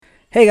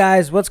Hey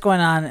guys, what's going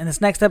on? In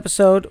this next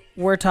episode,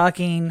 we're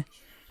talking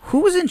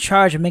who was in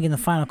charge of making the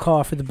final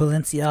call for the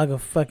Balenciaga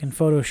fucking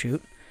photo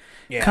shoot.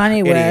 Yeah, Kanye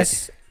idiot.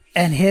 West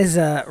and his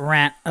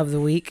rant of the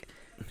week.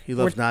 He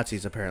loves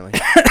Nazis, apparently.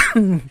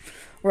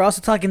 We're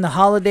also talking the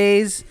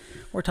holidays.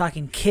 We're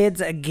talking kids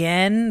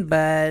again,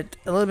 but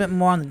a little bit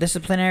more on the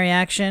disciplinary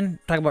action.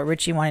 Talk about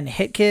Richie wanting to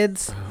hit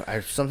kids.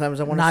 Sometimes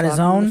I want Not to his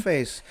slap him in own, the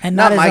face. And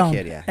not his my own.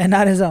 kid, yeah. And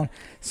not his own.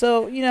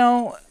 So,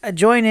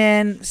 join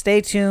in,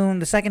 stay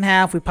tuned. The second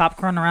half, we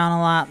popcorn around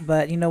a lot,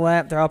 but you know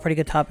what? They're all pretty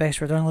good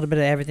topics. We're throwing a little bit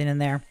of everything in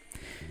there.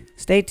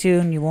 Stay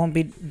tuned. You won't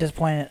be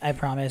disappointed, I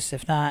promise.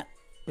 If not,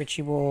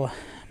 Richie will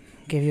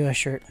give you a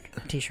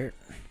t-shirt.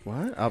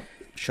 What? I'll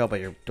show up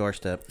at your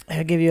doorstep.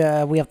 I'll give you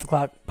a We Off the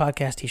Clock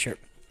podcast t-shirt.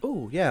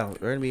 Oh, yeah. We're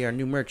going to be our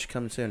new merch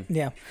coming soon.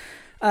 Yeah.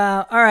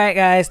 All right,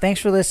 guys. Thanks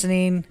for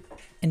listening.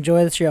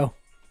 Enjoy the show.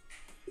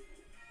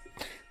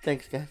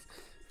 Thanks, guys.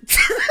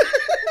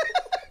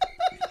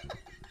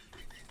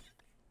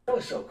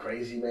 What's so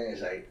crazy, man,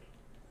 is like,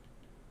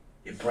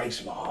 it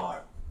breaks my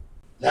heart.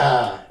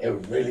 Nah, it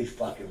really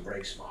fucking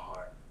breaks my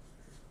heart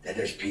that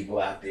there's people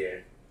out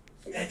there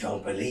that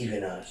don't believe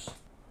in us.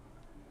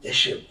 This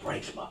shit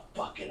breaks my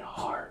fucking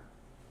heart.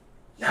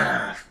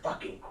 Nah, it's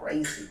fucking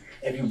crazy.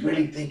 If you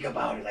really think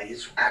about it, like,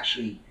 it's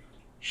actually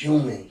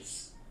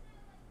humans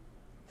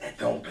that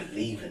don't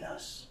believe in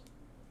us.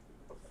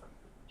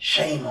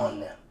 Shame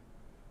on them.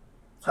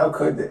 How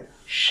could they?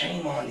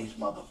 Shame on these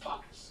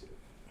motherfuckers.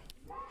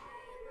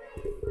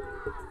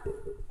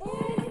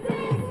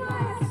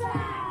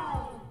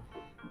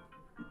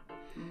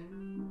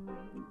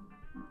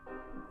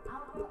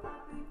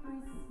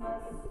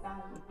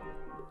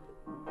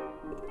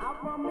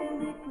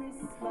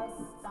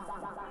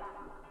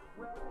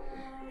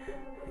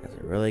 That's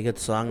a really good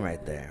song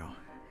right there.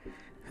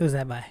 Who's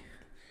that by?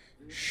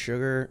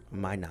 Sugar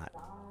My Not.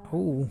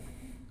 Ooh.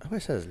 I hope I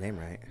said his name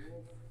right.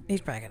 He's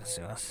probably going to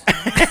sue us.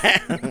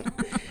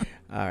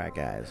 All right,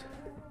 guys.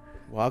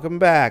 Welcome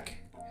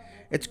back.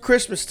 It's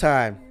Christmas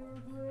time.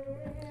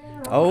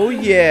 Oh,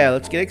 yeah.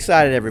 Let's get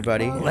excited,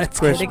 everybody. Let's it's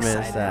get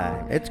Christmas excited.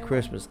 time. It's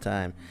Christmas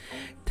time.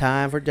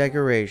 Time for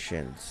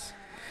decorations.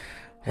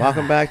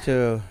 Welcome back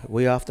to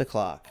We Off the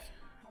Clock.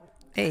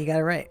 Hey, you got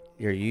it right.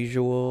 Your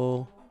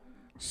usual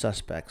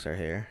suspects are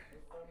here.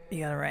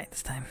 You got it right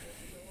this time.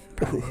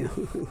 Proud of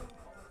you.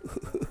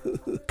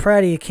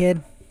 Proud of you,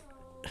 kid.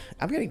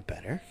 I'm getting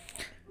better.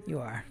 You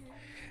are.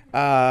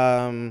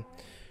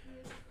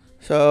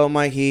 So,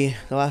 Mikey,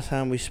 the last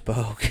time we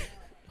spoke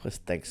was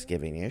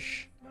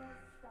Thanksgiving-ish.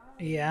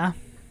 Yeah.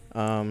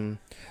 So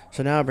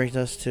now it brings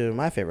us to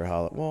my favorite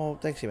holiday. Well,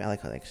 Thanksgiving. I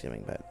like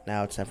Thanksgiving, but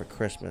now it's time for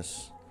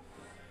Christmas,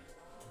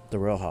 the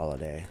real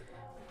holiday.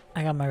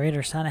 I got my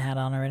Raider Santa hat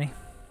on already.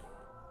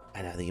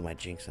 I know, I think you might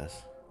jinx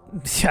us.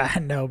 Yeah,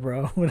 no,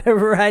 bro.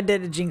 Whatever I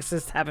did to jinx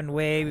this happened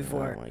way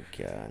before. Oh, my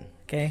God.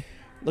 Okay.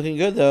 Looking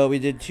good, though. We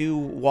did 2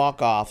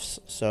 walk-offs,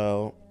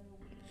 so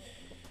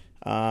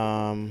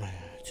 2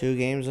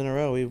 games in a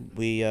row. We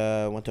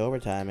went to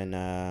overtime,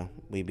 and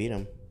we beat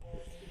them.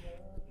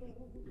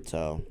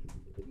 So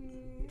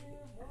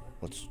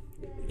let's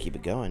keep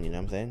it going, you know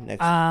what I'm saying?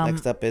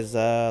 Next up is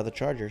the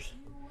Chargers.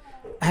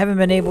 I haven't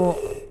been able...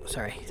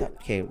 Sorry.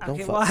 Okay, don't Okay,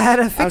 fuck. well, I had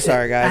to fix I'm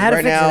sorry, it. I had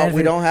guys. to Right fix it. I now, had to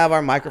we fix don't have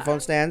our microphone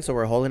stand, so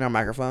we're holding our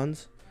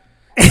microphones.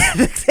 It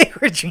looks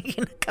like we're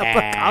drinking a cup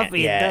of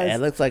coffee. Yeah, It it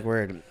does. looks like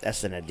we're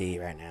S and a D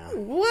right now.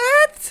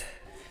 What?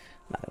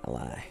 Not gonna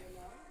lie.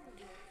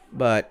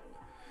 But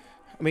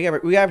we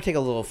gotta take a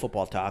little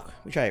football talk.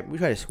 We try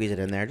to squeeze it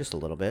in there just a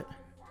little bit.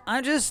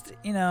 I just,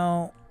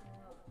 I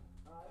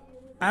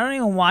don't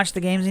even watch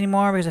the games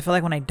anymore because I feel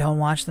like when I don't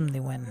watch them, they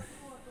win.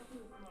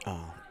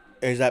 Oh,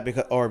 is that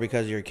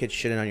because your kid's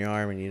shitting on your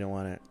arm and you don't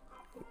want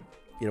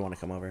to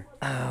come over?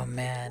 Oh,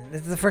 man.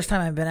 This is the first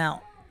time I've been out.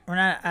 We're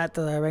not at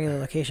the regular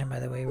location, by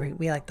the way.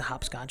 We like the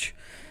hopscotch.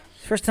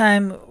 First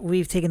time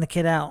we've taken the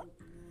kid out.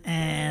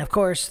 And, of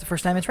course, the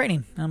first time it's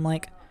raining. And I'm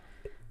like,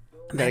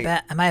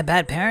 am I a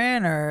bad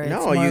parent? Or No,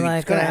 it's more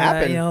like, it's going to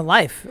happen.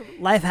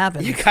 Life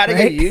happens. You got to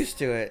right? get used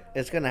to it.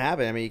 It's going to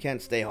happen. I mean, you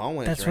can't stay home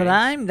when That's it's what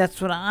raining. That's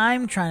what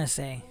I'm trying to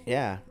say.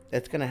 Yeah,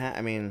 it's going to happen.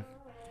 I mean,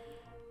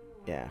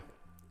 yeah.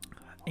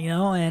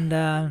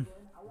 And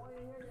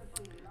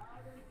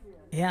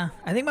yeah,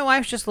 I think my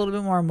wife's just a little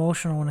bit more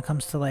emotional when it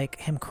comes to like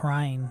him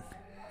crying.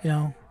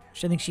 I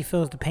think she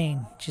feels the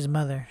pain. She's a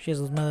mother. She has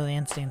those motherly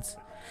instincts.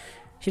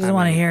 She doesn't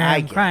want to hear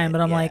him crying, but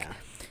I'm like,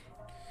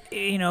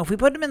 if we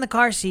put him in the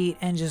car seat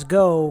and just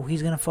go,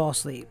 he's gonna fall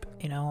asleep.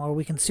 Or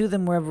we can soothe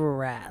him wherever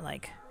we're at.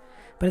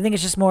 But I think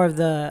it's just more of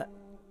the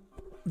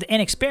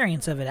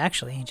inexperience of it,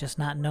 actually, just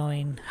not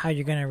knowing how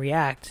you're gonna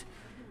react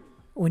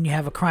when you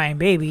have a crying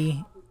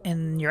baby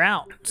and you're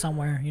out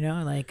somewhere.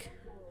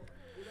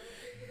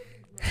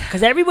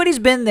 Because everybody's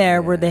been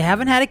there where they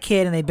haven't had a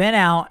kid and they've been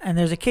out and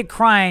there's a kid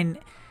crying,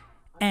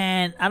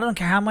 and I don't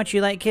care how much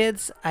you like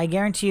kids, I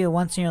guarantee you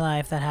once in your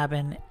life that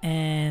happened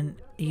and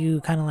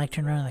you kind of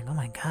turn around like, oh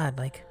my God,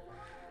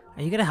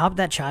 are you going to help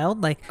that child?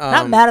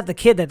 Not mad at the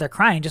kid that they're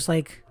crying, just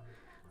like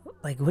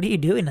what are you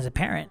doing as a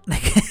parent?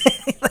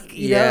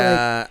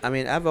 I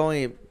mean, I've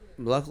only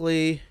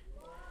luckily,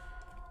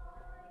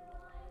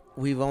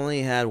 we've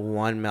only had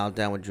one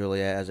meltdown with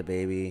Juliet as a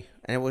baby.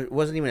 And it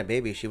wasn't even a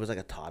baby. She was like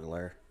a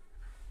toddler.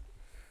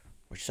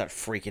 Where she started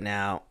freaking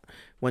out.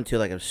 Went to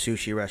like a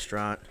sushi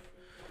restaurant.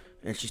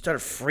 And she started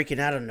freaking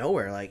out of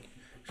nowhere. Like,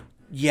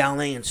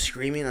 yelling and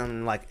screaming.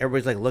 And like,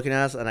 everybody's like looking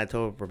at us. And I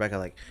told Rebecca,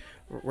 like,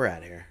 we're out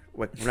of here.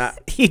 We're not.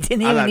 You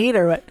didn't even eat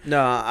or what?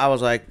 No, I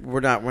was like,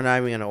 we're not even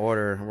going to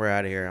order. We're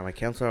out of here. I'm like,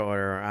 cancel our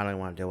order. I don't even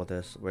want to deal with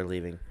this. We're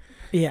leaving.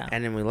 Yeah.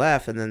 And then we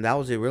left. And then that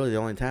was really the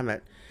only time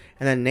that.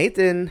 And then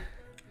Nathan.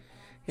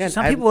 Yeah,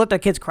 some people let their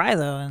kids cry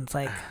though, and it's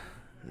like,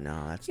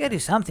 no, that's you gotta do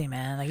something,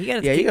 man. Like you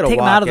gotta take them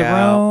out of the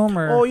room.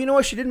 Or oh, you know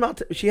what? She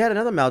had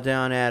another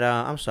meltdown at.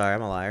 I'm sorry,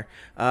 I'm a liar.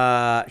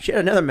 She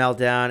had another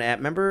meltdown at.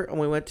 Remember when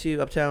we went to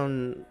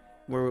Uptown?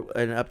 We're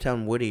in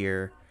Uptown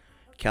Whittier,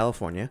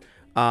 California.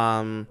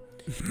 We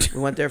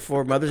went there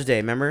for Mother's Day.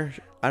 Remember?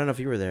 I don't know if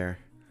you were there.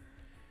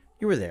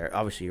 You were there.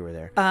 Obviously, you were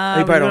there. You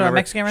probably don't remember. A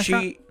Mexican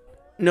restaurant?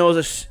 No,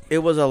 it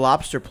was a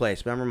lobster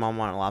place. Remember, Mom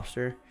wanted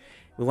lobster.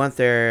 We went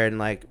there and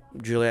like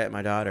Juliet,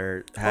 my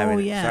daughter,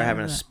 started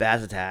having a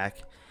spaz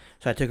attack.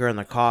 So I took her in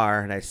the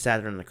car and I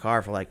sat her in the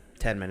car for like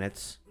 10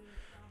 minutes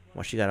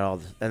while she got all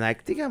this. And I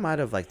think I might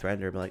have like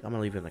threatened her, but like, I'm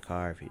gonna leave you in the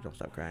car if you don't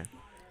stop crying.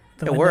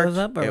 It worked.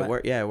 It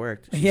worked. Yeah, it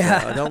worked. She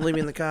said, oh, don't leave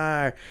me in the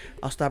car.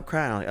 I'll stop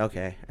crying. I'm like,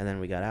 okay. And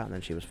then we got out and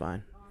then she was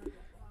fine.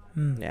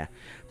 Yeah,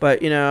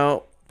 but you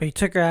know. But you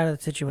took her out of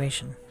the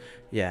situation.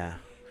 Yeah,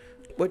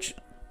 which.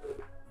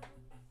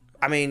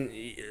 I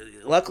mean,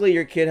 luckily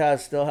your kid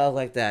still has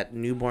like that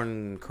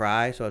newborn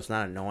cry, so it's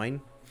not annoying.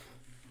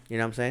 You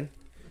know what I'm saying?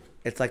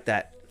 It's like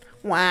that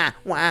wah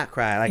wah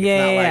cry. Like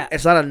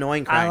it's not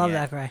annoying crying. I love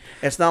yet. that cry.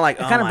 It's not like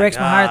it kind of breaks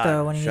my heart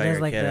though when he Shut does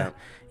your like kid the up.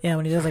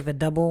 when he does like the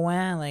double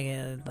wah, like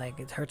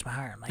it hurts my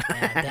heart. I'm like,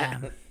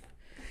 damn.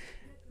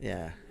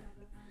 Yeah.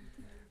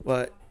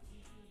 But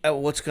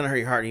what's gonna hurt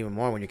your heart even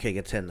more when your kid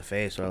gets hit in the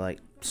face or like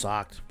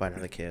socked by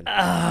another kid?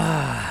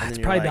 It's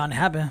probably bound to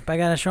happen. But I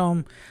gotta show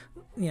him,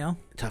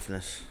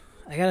 toughness.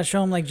 I gotta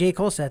show him, like J.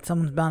 Cole said,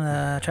 someone's bound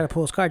to try to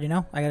pull his card.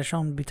 I gotta show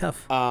him to be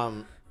tough.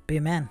 Be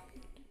a man.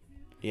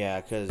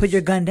 Yeah, because put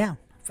your gun down.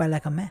 Fight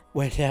like a man.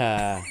 When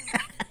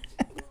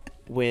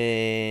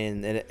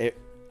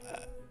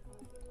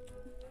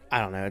I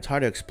don't know. It's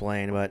hard to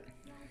explain, but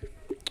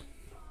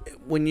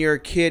when your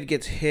kid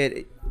gets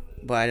hit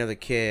by another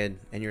kid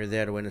and you're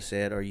there to witness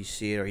it, or you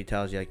see it, or he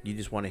tells you, like, you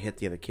just want to hit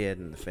the other kid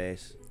in the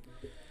face,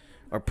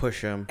 or push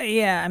him,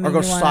 yeah, I mean, or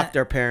go sock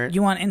their parent.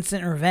 You want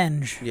instant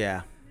revenge.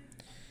 Yeah,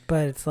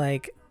 but it's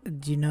like,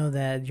 do you know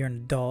that you're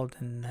an adult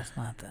and that's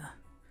not the.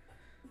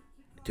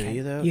 Do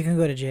you though? You can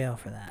go to jail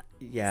for that.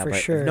 Yeah, for but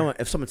sure.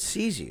 If someone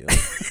sees you,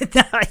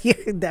 you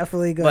can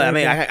definitely go. But I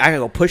mean, I can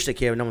go push the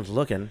kid when no one's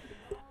looking.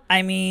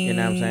 I mean, you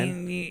know what I'm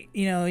saying?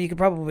 You could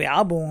probably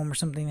elbow him or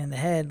something in the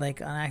head,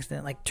 like on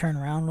accident, like turn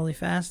around really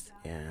fast,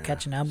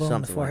 catch an elbow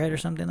on the forehead or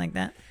something like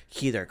that.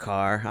 Key their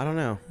car. I don't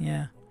know.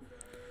 Yeah.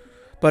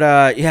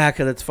 But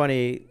because it's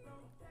funny,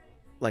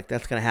 like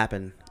that's gonna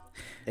happen.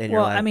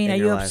 Well, I mean, are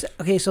you upset?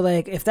 Okay, so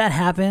like, if that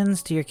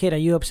happens to your kid, are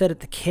you upset at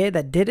the kid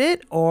that did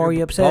it, or are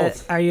you upset?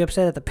 Both. Are you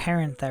upset at the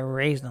parent that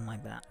raised them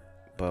like that?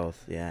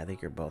 Both. Yeah, I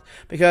think you're both.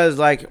 Because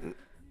like,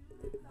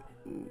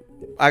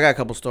 I got a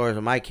couple stories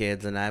with my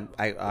kids, and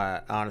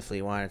I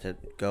honestly wanted to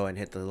go and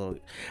hit the little.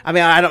 I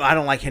mean, I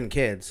don't like hitting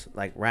kids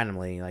like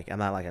randomly. Like I'm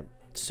not like a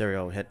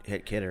serial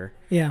hit kidder.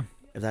 Yeah.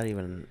 Is that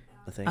even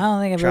a thing? I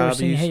don't think I've ever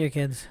seen you hit your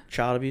kids.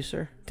 Child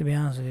abuser. To be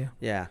honest with you.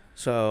 Yeah.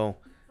 So,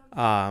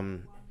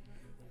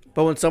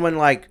 but when someone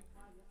like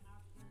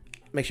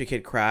makes your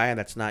kid cry and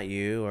that's not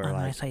you, or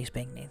I saw you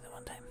spank Nathan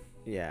one time.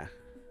 Yeah.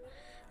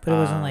 But it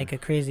wasn't like a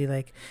crazy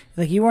like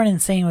you weren't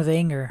insane with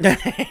anger, or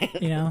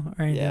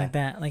anything like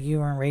that. Like you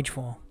weren't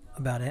rageful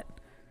about it.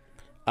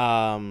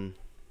 But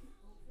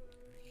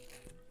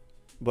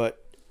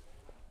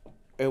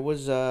it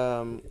was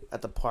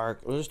at the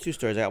park. Well, there's two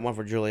stories. I got one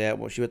for Juliet.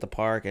 Well, she was at the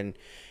park and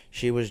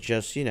she was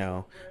just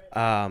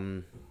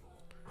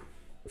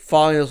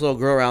following this little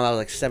girl around that was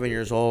like 7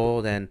 years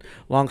old. And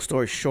long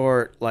story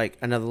short, like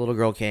another little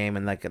girl came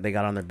and like they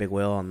got on their big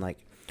wheel and like.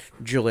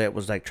 Juliet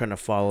was like trying to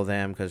follow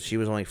them because she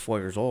was only 4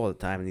 years old at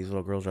the time, and these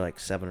little girls were like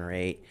 7 or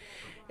 8.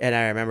 And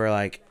I remember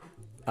like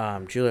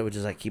Juliet would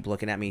just like keep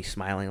looking at me,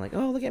 smiling, like,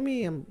 "Oh, look at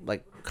me!" I'm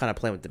like kind of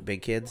playing with the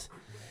big kids.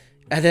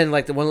 And then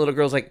like the one little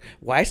girl's like,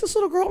 "Why is this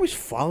little girl always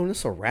following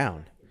us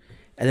around?"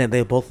 And then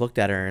they both looked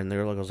at her, and the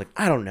little girl's like,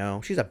 "I don't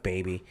know. She's a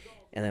baby."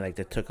 And then like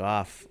they took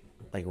off,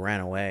 like ran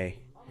away.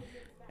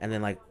 And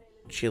then like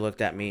she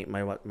looked at me,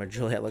 my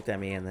Juliet looked at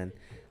me, and then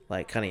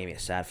like kind of gave me a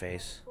sad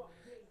face.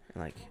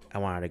 And, like, I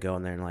wanted to go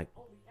in there and, like,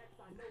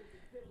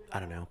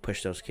 I don't know,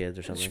 push those kids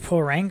or something. Did you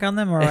pull rank on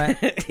them or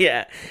what?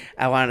 Yeah.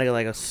 I wanted to,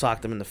 like,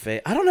 sock them in the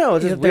face. I don't know.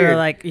 It's just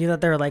weird. You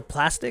thought they were, like,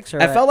 plastics? Or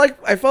I felt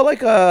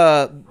like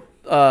on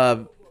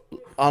La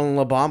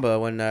Bamba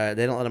when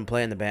they don't let him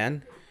play in the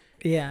band.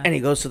 Yeah. And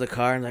he goes to the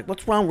car and, like,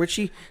 what's wrong,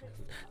 Richie?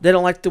 They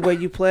don't like the way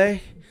you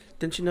play?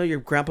 Didn't you know your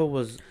grandpa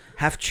was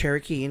half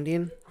Cherokee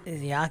Indian?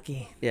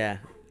 Yaki. Yeah.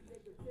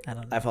 I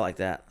don't know. I felt like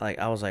that. Like,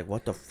 I was like,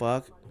 what the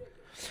fuck?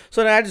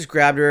 So then I just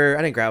grabbed her.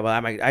 I didn't grab her.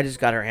 I just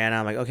got her hand.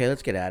 I'm like, okay,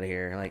 let's get out of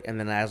here. Like, and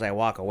then as I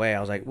walk away, I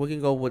was like, we can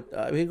go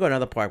to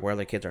another park where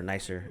other kids are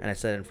nicer. And I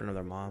said it in front of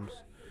their moms.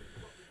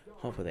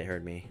 Hopefully they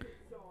heard me.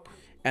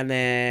 And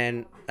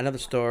then another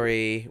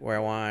story where I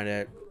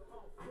wanted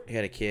to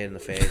hit a kid in the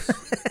face.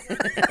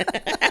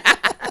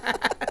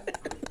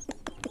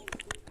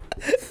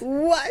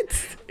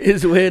 What?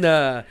 Is when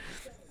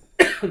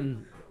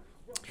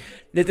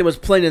Nathan was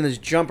playing in this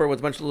jumper with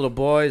a bunch of little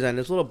boys, and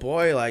this little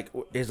boy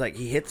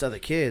he hits other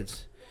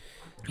kids.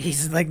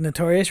 He's like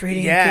notorious for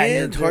hitting Yeah,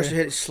 kids. and notorious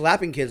for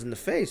slapping kids in the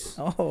face.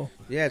 Oh.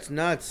 Yeah, it's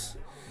nuts.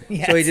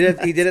 Yeah, so he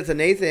did it to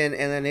Nathan,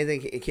 and then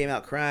Nathan came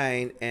out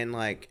crying, and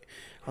like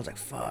I was like,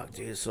 "Fuck,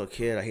 dude, this little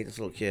kid. I hate this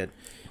little kid."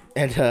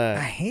 And I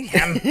hate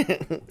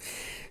him.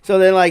 so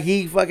then like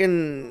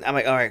I'm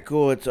like, all right,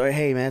 cool.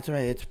 Hey man, it's all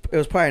right. It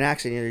was probably an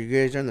accident.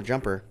 You guys are in the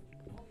jumper.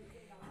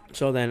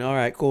 So then, all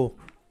right, cool.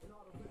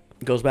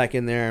 Goes back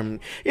in there, and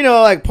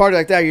like party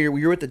like that.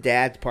 You're with the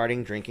dads,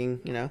 partying,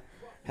 drinking,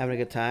 having a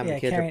good time. Yeah, the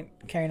kids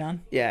carrying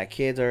on. Yeah,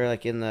 kids are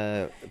like in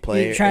the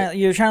play.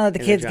 You're trying to let the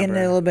kids get into a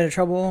jumper. little bit of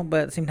trouble,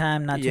 but at the same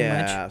time, not too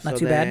much, not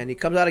too bad. And he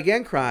comes out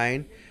again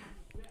crying,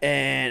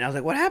 and I was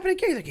like, "What happened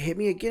again?" He's like, "He hit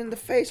me again in the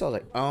face." I was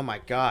like, "Oh my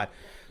god."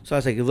 So I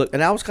was like, "Look,"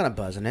 and I was kind of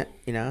buzzing it,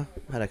 I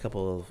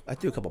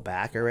threw a couple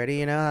back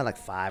already, I had like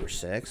 5 or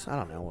 6. I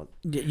don't know what.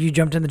 You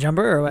jumped in the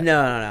jumper or what?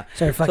 No.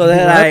 Started fucking. So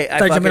then I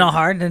started jumping all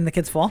hard, and then the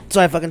kids fall.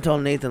 So I fucking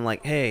told Nathan,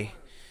 like, "Hey," I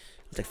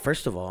was like,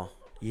 "First of all,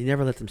 you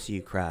never let them see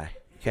you cry,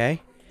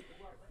 okay?"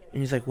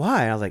 And he's like,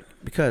 "Why?" I was like,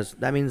 "Because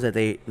that means that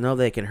they know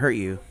they can hurt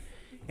you,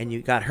 and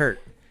you got hurt.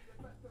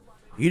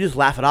 You just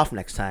laugh it off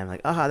next time,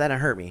 like, that didn't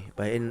hurt me.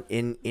 But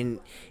in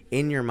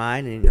your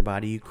mind and in your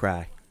body, you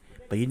cry,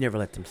 but you never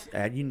let them.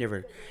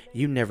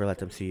 You never let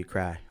them see you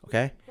cry,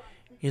 okay?"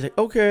 He's like,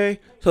 "Okay."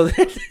 So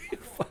then,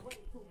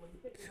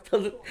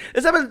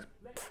 this happened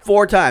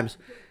 4 times.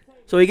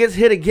 So he gets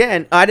hit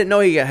again. I didn't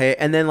know he got hit.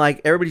 And then,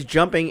 like, everybody's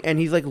jumping, and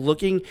he's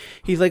looking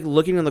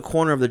in the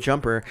corner of the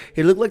jumper.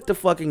 He looked like the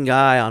fucking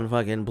guy on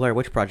fucking Blair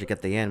Witch Project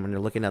at the end when you're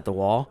looking at the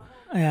wall.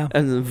 Yeah.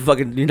 And then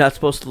fucking, you're not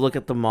supposed to look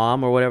at the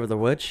mom or whatever, the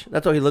witch.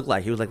 That's what he looked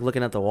like. He was, like,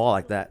 looking at the wall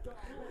like that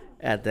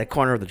at the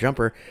corner of the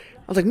jumper.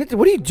 I was like, "Nathan,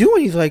 what are you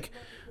doing?" He's like,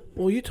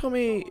 "Well, you told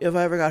me if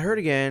I ever got hurt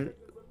again,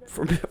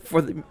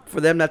 for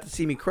them not to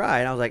see me cry."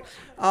 And I was like,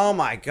 "Oh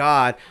my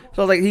god!"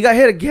 So I was like, "He got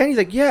hit again?" He's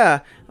like,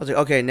 "Yeah." I was like,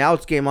 "Okay, now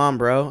it's game on,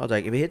 bro." I was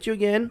like, "If he hits you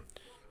again,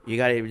 you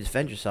gotta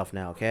defend yourself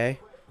now, okay?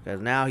 Because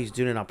now he's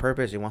doing it on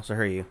purpose. He wants to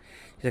hurt you."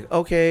 He's like,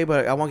 "Okay,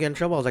 but I won't get in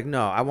trouble." I was like,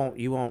 "No, I won't.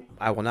 You won't.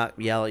 I will not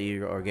yell at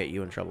you or get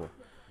you in trouble.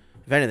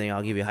 If anything,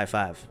 I'll give you a high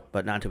five,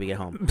 but not until we get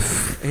home."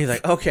 And he's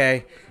like,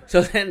 "Okay."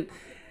 So then,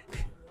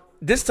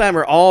 this time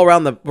we're all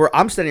around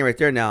I'm standing right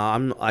there now.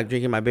 I'm like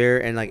drinking my beer,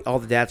 and like all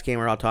the dads came.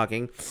 We're all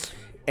talking.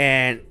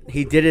 And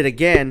he did it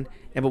again,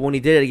 but when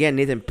he did it again,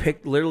 Nathan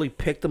literally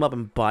picked him up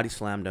and body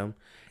slammed him,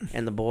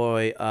 and the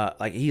boy,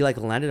 he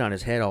landed on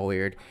his head all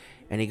weird,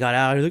 and he got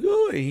out. He's like,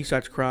 "Oh," and he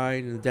starts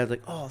crying, and the dad's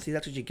like, "Oh, see,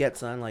 that's what you get,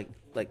 son." Like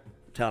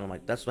telling him,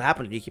 like, that's what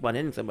happens if you keep on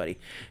hitting somebody.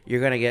 You're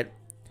gonna get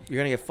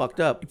fucked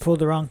up. You pulled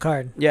the wrong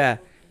card. Yeah,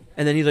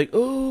 and then he's like,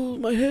 "Oh,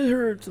 my head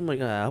hurts." I'm like,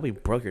 "I hope he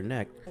broke your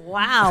neck."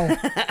 Wow.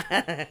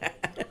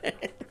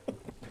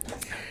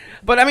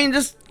 But I mean,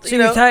 just So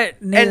you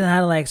taught Nathan how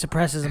to like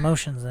suppress his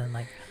emotions and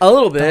like a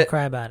little bit, don't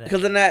cry about it.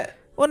 because then that.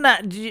 Well,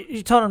 not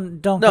you told him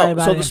don't cry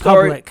about so it the in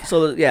story, public.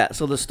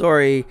 so the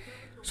story,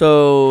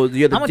 so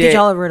the other I'm gonna day, teach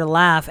Oliver to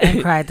laugh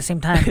and cry at the same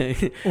time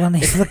when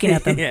he's looking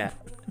at them. Yeah.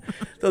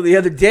 So the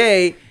other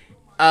day,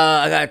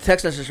 I got a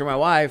text message from my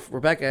wife,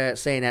 Rebecca,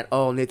 saying that,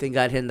 Nathan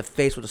got hit in the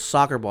face with a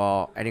soccer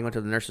ball, and he went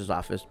to the nurse's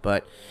office,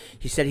 but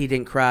he said he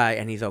didn't cry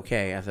and he's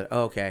okay. I said,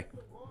 "Oh, okay."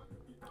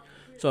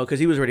 So, because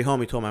he was already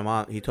home, he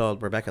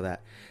told Rebecca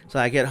that. So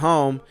I get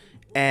home,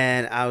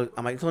 and I'm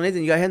like, "So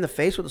Nathan, you got hit in the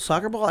face with a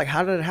soccer ball? Like,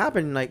 how did it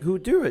happen? Like, who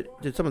threw it?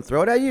 Did someone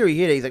throw it at you or you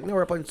hit it?" He's like, "No,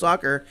 we're playing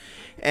soccer,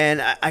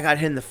 and I got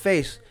hit in the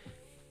face,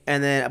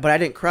 but I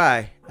didn't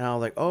cry." And I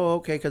was like, "Oh,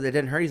 okay, because it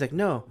didn't hurt." He's like,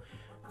 "No,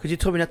 because you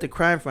told me not to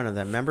cry in front of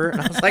them, remember?"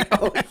 And I was like,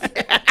 "Oh,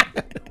 yeah."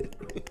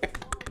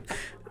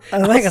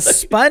 I'm like a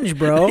sponge,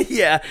 bro.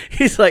 Yeah.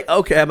 He's like,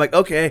 "Okay." I'm like,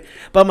 "Okay."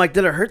 But I'm like,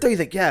 "Did it hurt though?" He's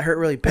like, "Yeah, it hurt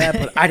really bad,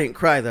 but I didn't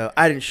cry though.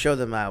 I didn't show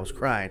them I was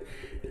crying."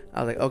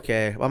 I was like,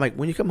 "Okay." Well, I'm like,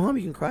 "When you come home,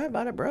 you can cry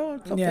about it, bro.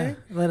 It's okay." Yeah,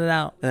 let it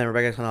out. And then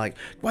Rebecca's kind of like,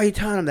 "Why are you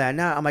telling him that?"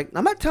 Now I'm like,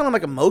 "I'm not telling him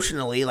like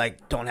emotionally,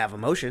 like don't have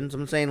emotions.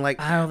 I'm saying like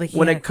I don't think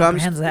when it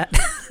comes, that.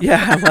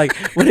 yeah, I'm like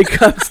when it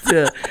comes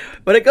to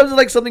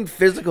like something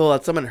physical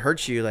that someone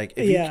hurts you, like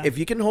if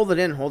you can hold it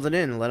in,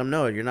 and let them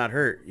know you're not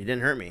hurt. You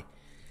didn't hurt me.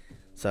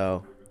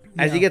 So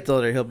as he gets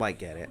older, he might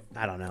get it.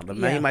 I don't know, but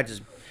he might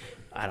just,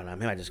 I don't know,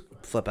 he might just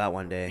flip out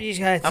one day. You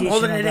just gotta teach him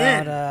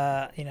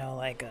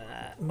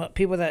about,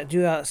 people that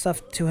do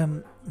stuff to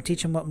him.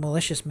 Teach him what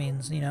malicious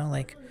means.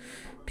 Like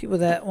people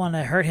that want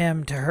to hurt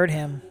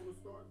him,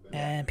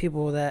 and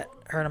people that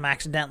hurt him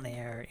accidentally,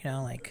 or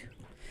like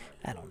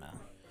I don't know.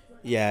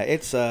 Yeah,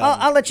 it's.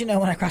 I'll let you know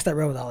when I cross that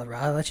road with Oliver.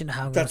 I'll let you know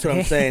how it goes. That's what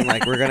I'm saying.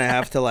 Like, we're gonna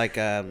have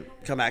to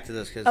come back to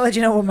this because I'll let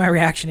you know what my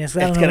reaction is.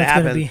 I don't it's know gonna what it's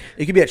happen. gonna be.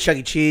 It could be at Chuck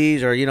E.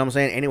 Cheese or what I'm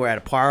saying, anywhere at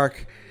a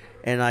park,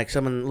 and like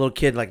some little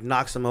kid like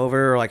knocks him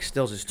over or like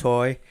steals his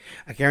toy.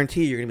 I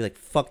guarantee you're gonna be like,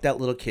 "Fuck that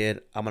little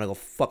kid! I'm gonna go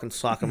fucking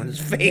sock him in his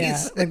face."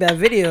 Yeah, like that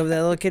video of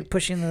that little kid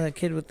pushing the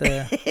kid with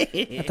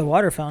the at the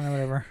water fountain or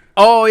whatever.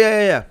 Oh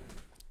yeah.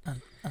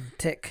 On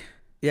tick.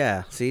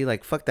 Yeah, see,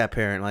 like fuck that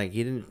parent. Like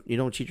you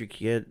don't treat your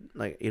kid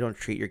like you don't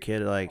treat your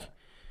kid like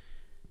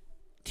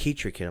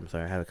teach your kid. I'm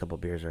sorry, I had a couple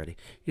beers already.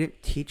 You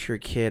didn't teach your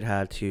kid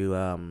how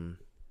to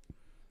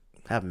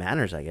have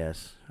manners. I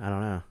guess I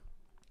don't know.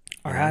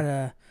 Or how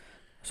to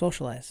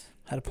socialize,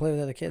 how to play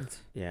with other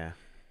kids. Yeah,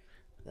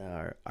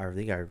 I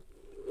think our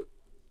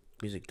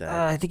music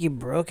died. I think you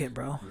broke it,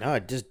 bro. No,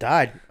 it just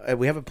died.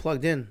 We have it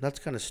plugged in. That's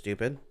kind of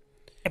stupid.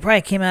 It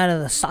probably came out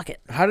of the socket.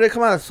 How did it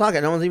come out of the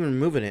socket? No one's even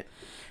moving it.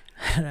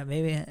 I don't know.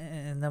 Maybe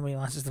nobody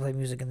wants us to play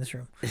music in this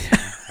room.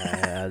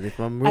 This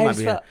room might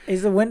be.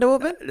 Is the window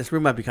open? This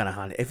room might be kind of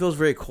haunted. It feels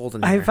very cold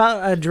in I here.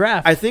 found a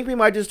draft. I think we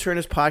might just turn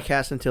this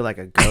podcast into like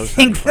a ghost.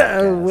 I used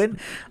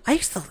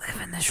to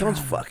live in this room.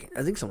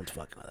 I think someone's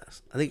fucking with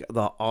us. I think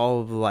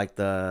all of like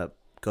the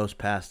ghost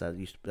past that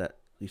used to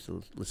sleep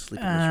in this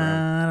room.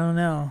 I don't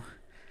know.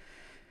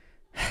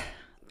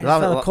 I A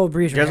felt a cold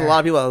breeze. There's a lot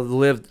of people that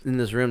lived in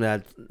this room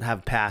that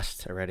have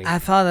passed already. I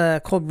felt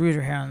a cold breeze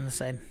right here on the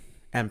side.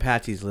 And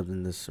Patsy's lived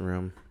in this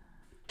room.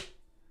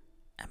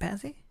 And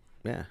Patsy?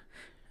 Yeah.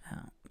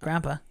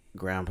 Grandpa.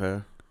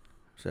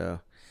 So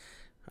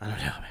I don't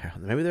know.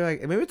 Maybe they're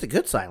like, maybe it's a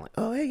good sign. Like,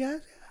 oh hey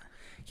guys,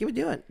 keep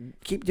doing it.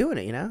 Keep doing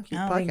it. Keep I don't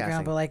podcasting. think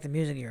Grandpa liked the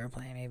music you were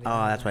playing. Maybe.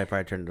 Oh, that's why I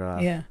probably turned it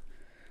off. Yeah.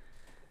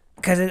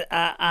 Because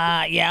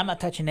I'm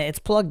not touching it. It's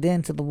plugged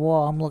into the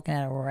wall. I'm looking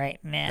at it right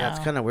now. That's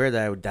kind of weird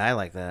that I would die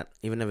like that.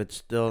 Even if it's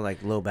still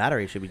like low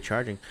battery, it should be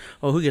charging.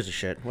 Oh, who gives a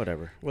shit?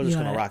 Whatever. We're just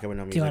gonna rock it with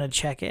no music. Do you want to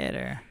check it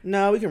or?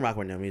 No, we can rock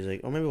with no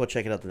music. Or maybe we'll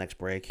check it out the next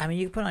break. I mean,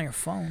 you can put it on your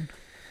phone.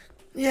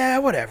 Yeah,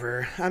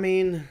 whatever. I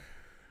mean,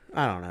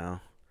 I don't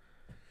know.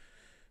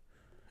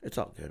 It's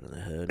all good in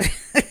the hood.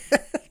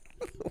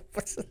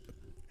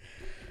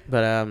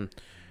 But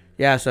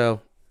yeah. So.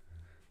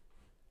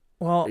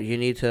 Well, you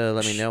need to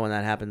let me know when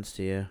that happens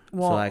to you,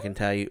 so I can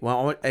tell you.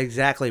 Well,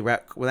 exactly. When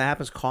that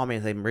happens, call me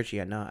and say,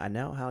 "Richie, I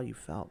know how you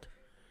felt.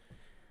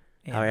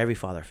 Yeah. How every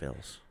father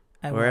feels,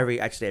 every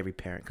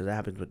parent, because that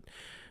happens with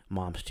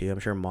moms too. I'm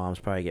sure moms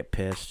probably get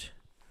pissed."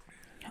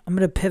 I'm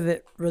gonna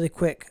pivot really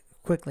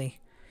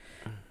quickly.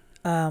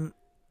 Shout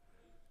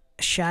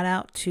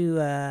out to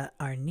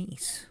our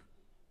niece.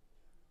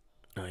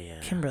 Oh yeah,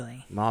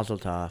 Kimberly. Mazel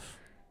tov.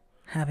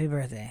 Happy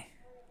birthday.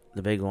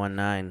 The big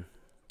 19.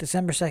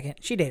 December 2nd.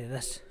 She dated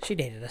us.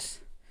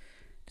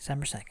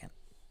 December 2nd.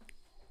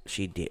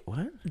 She did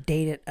what?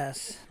 Dated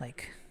us,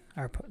 like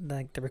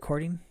the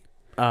recording.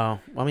 Oh,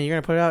 I mean, you're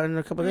gonna put it out in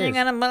a couple days. You're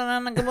gonna put it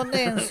out in a couple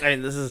days. I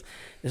mean, this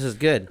is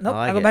good. Nope,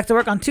 I go back to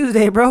work on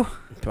Tuesday, bro.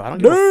 I don't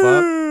give a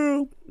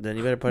fuck. Then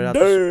you better put it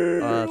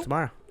out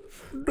tomorrow.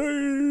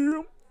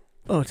 Damn.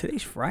 Oh,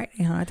 today's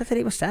Friday, huh? I thought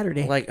today was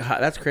Saturday. Like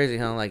that's crazy,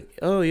 huh? Like,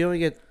 oh, you only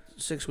get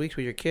 6 weeks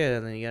with your kid,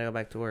 and then you gotta go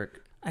back to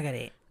work. I got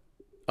 8.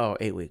 Oh,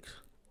 8 weeks.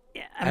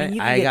 Yeah, I mean,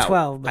 you can get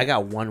 12. But I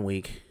got 1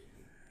 week.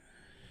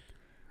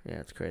 Yeah,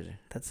 it's crazy.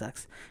 That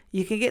sucks.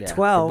 You can get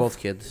 12. For both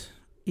kids.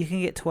 You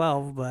can get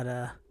 12, but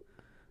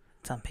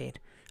it's unpaid.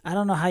 I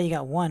don't know how you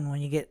got 1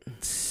 when you get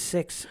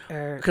 6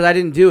 or. Because I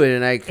didn't do it,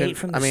 and I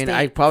couldn't. I mean,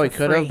 I probably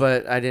could have,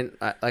 but I didn't.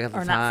 Like at the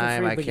or time, not for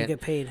free, I but can't. You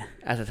get paid.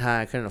 At the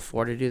time, I couldn't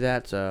afford to do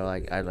that, so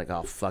like I was like,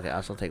 oh fuck it,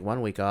 I'll still take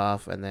 1 week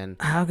off, and then.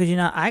 How could you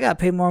not? I got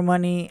paid more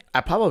money.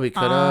 I probably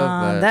could have,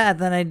 but that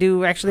than I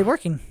do actually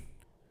working.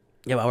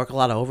 Yeah, but I work a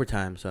lot of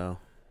overtime, so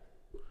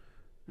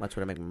that's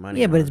what I make my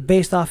money. Yeah, but it's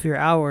based off your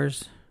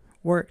hours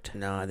worked.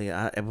 No, I think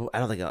I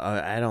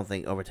don't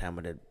think overtime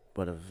would have.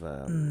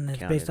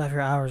 It's based off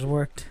your hours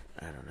worked.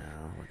 I don't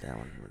know what that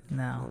one.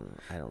 No,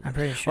 I don't. I'm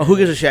pretty sure. Oh, who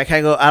gives a shit? I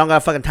can't go. I don't got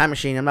a fucking time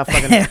machine. I'm not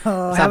fucking. It's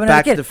not have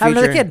Back another to the kid. Have Future.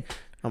 another kid.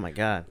 Oh my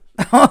god.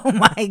 Oh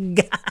my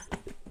god.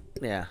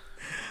 Yeah.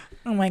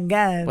 Oh my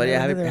god. But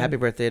yeah, happy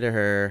birthday to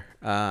her.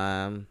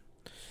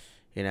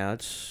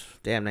 It's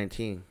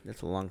 19.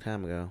 That's a long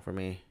time ago for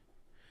me.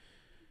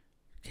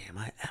 Damn,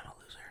 I am a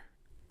loser.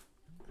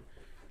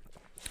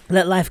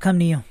 Let life come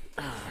to you.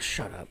 Oh,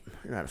 shut up.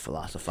 You're not a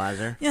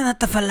philosophizer. You're not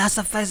the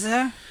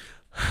philosophizer.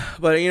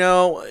 But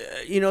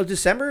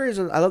December is.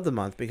 I love the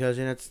month because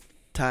it's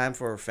time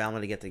for family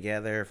to get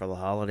together for the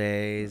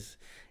holidays,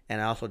 and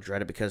I also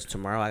dread it because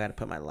tomorrow I got to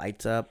put my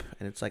lights up,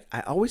 and it's like I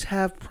always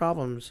have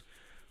problems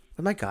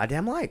with my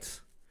goddamn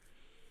lights.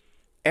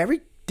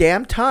 Every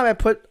damn time I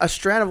put a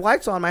strand of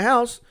lights on my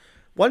house,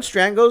 one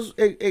strand goes.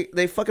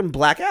 They fucking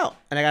black out,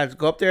 and I got to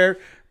go up there,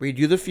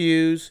 redo the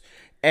fuse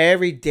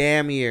every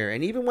damn year,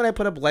 and even when I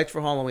put up lights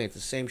for Halloween, it's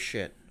the same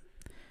shit.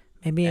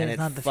 Maybe it's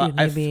not the fuse.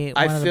 Maybe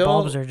one of the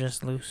bulbs are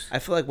just loose. I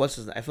feel like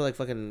I feel like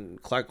fucking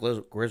Clark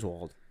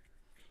Griswold.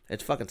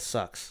 It fucking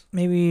sucks.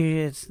 Maybe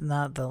it's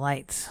not the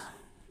lights.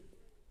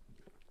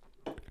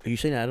 Are you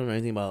saying I don't know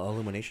anything about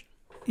illumination?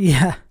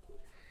 Yeah,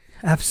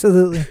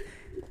 absolutely.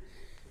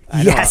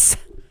 Yes.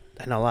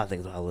 I know a lot of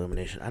things about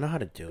illumination. I know how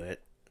to do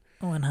it.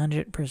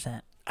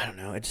 100%. I don't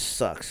know. It just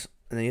sucks.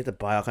 And then you have to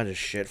buy all kinds of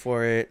shit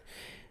for it.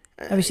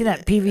 Have you seen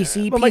that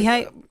PVC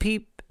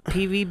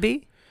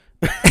PVB?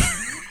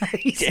 Have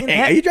you seen Dang,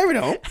 that? are you driving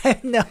home?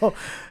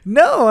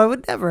 No, I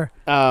would never.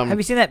 Have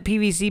you seen that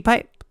PVC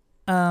pipe?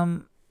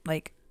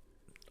 Like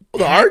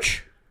The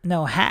arch?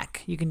 No,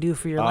 hack you can do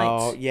for your Oh,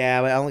 lights.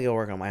 yeah, but I don't think it'll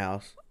work on my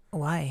house.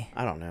 Why?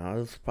 I don't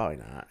know. It's probably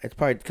not. It's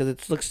probably because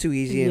it looks too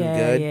easy and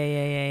good.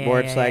 Yeah.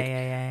 Where it's like,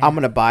 I'm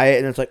gonna buy it,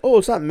 and it's like, oh,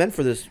 it's not meant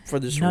for this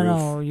roof.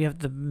 No, you have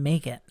to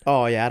make it.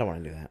 Oh yeah, I don't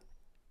want to do that.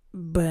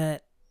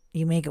 But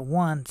you make it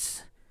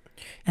once,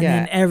 and Yeah,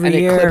 then every and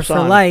it year clips for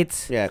on.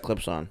 lights. Yeah, it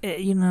clips on.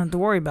 You don't have to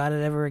worry about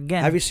it ever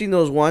again. Have you seen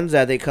those ones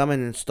that they come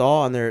and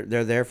install, and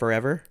they're there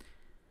forever?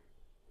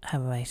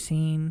 Have I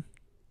seen?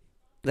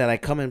 That I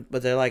come in,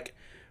 but they're like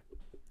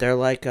they're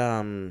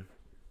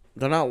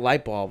not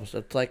light bulbs.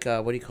 It's like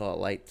what do you call it?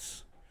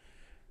 Lights.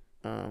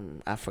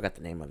 I forgot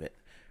the name of it.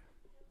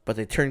 But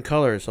they turn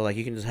colors, so like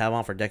you can just have them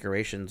on for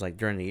decorations, like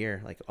during the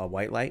year, like a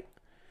white light.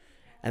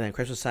 And then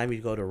Christmas time, you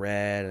go to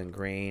red and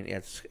green.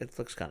 It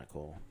looks kind of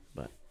cool,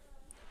 but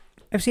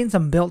I've seen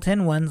some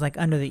built-in ones like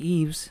under the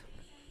eaves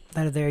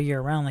that are there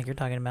year-round, like you're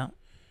talking about.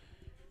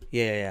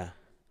 yeah.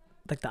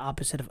 Like the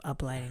opposite of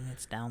uplighting,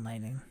 it's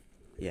downlighting.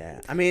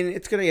 Yeah, I mean,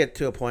 it's gonna get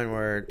to a point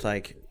where it's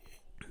like,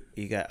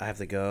 I have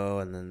to go,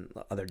 and then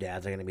other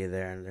dads are gonna be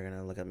there, and they're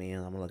gonna look at me,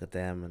 and I'm gonna look at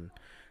them, and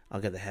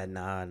I'll get the head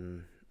nod,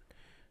 and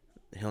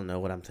he'll know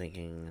what I'm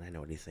thinking, and I know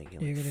what he's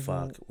thinking. You're Like,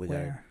 gonna fuck, go we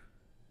where?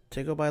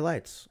 gotta go buy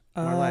lights,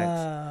 more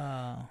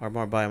lights, or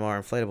buy more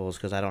inflatables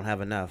because I don't have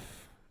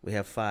enough. We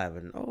have 5,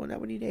 and now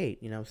we need 8.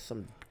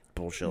 Some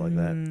bullshit like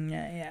that.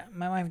 Yeah.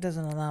 My wife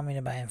doesn't allow me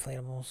to buy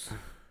inflatables.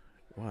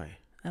 Why?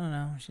 I don't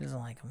know. She doesn't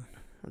like them.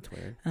 That's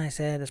weird. And I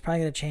said, it's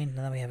probably going to change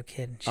now that we have a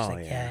kid. She's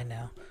like, yeah, I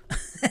know.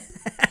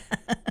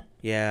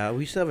 Yeah,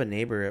 we used to have a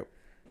neighbor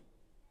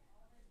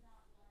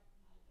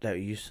that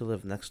used to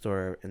live next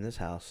door in this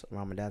house,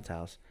 Mom and Dad's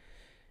house.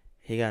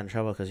 He got in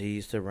trouble because he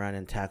used to run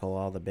and tackle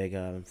all the big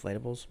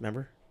inflatables,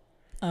 remember?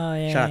 Oh,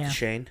 yeah, Shout out to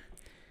Shane.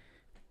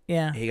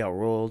 Yeah. He got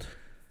ruled.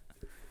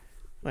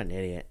 What an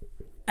idiot.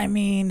 I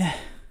mean...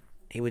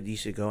 He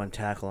used to go and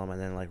tackle him and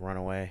then, like, run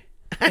away.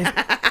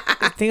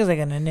 I think it was like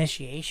an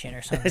initiation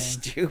or something.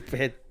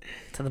 Stupid.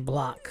 To the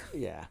block.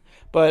 Yeah.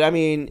 But, I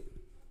mean,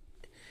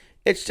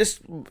 it's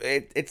just,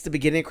 it's the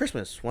beginning of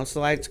Christmas. Once the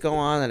lights go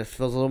on, and it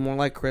feels a little more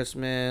like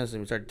Christmas,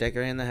 and we start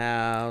decorating the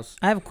house.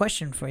 I have a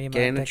question for you about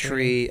Getting a decorating.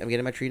 tree. I'm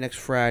getting my tree next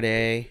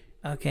Friday.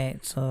 Okay,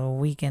 so a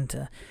week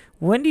into...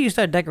 When do you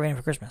start decorating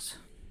for Christmas?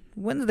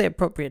 When's the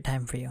appropriate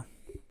time for you?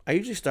 I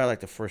usually start, like,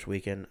 the first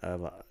weekend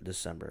of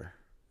December.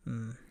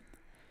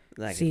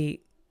 Like,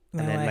 See...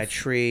 And then my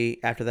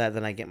tree, after that,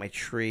 then I get my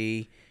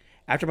tree.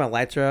 After my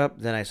lights are up,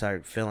 then I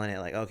start filling it.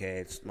 Like,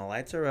 okay, my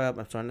lights are up.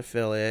 I'm starting to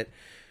fill it.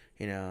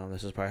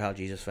 This is probably how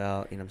Jesus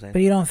felt. You know what I'm saying?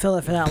 But you don't fill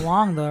it for that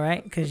long, though,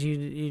 right? Because you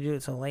do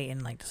it so late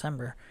in, like,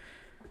 December.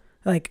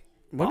 Like...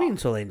 What do you mean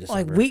so late in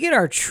December? Like, we get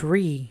our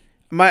tree...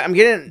 I'm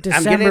getting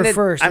December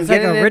 1st. It's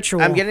like a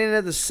ritual. I'm getting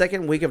it the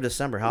second week of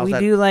December. We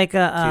do like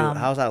a...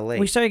 how's that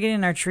late? We started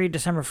getting our tree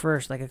December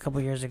 1st, like a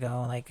couple years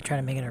ago. Like, trying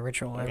to make it a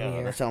ritual every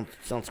year. That sounds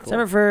cool.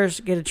 December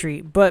 1st, get a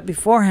tree. But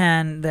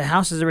beforehand, the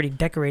house is already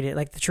decorated.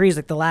 Like, the tree is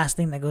like the last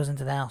thing that goes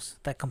into the house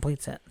that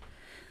completes it.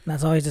 And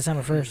that's always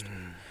December 1st.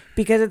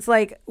 Because it's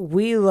like,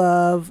 we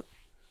love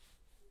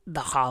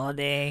the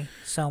holiday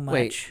so much.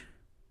 Wait,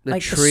 the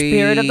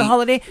spirit of the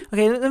holiday.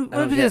 Okay, let me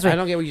put it this way. I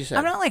don't get what you said.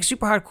 I'm not like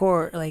super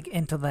hardcore, like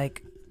into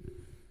like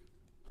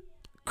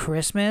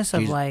Christmas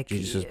of like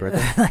Jesus'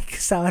 birthday, like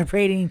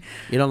celebrating.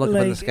 You don't look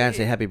up in the sky and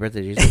say happy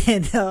birthday,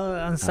 Jesus. No,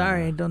 I'm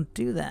sorry, I don't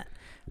do that.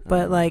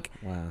 But like,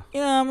 wow.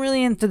 I'm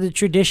really into the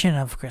tradition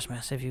of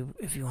Christmas, if you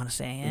want to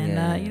say, and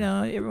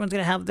everyone's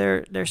gonna have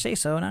their say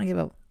so, and I don't give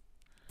a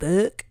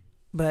fuck.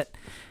 But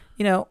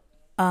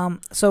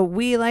so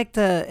we like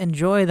to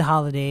enjoy the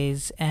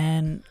holidays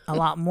and a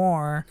lot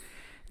more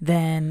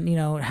than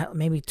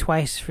maybe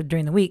twice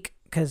during the week,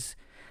 because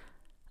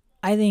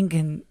I think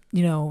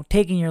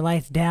taking your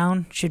lights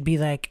down should be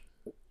like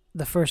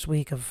the first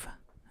week of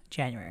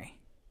January.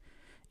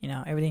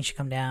 Everything should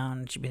come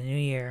down. It should be the new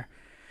year.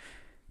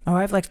 My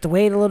wife likes to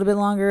wait a little bit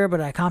longer, but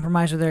I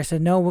compromised with her. I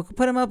said, no, we'll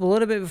put them up a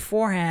little bit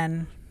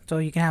beforehand so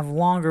you can have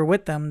longer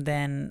with them,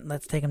 then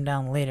let's take them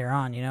down later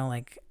on.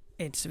 Like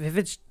if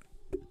it's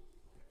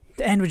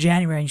the end of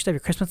January and you still have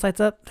your Christmas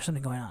lights up, there's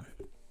something going on.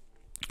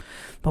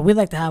 But we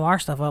like to have our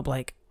stuff up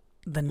like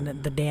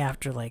the day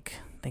after like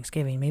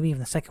Thanksgiving, maybe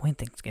even the second week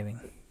Thanksgiving.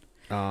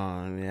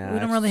 Oh, yeah. We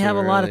don't really have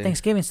a lot of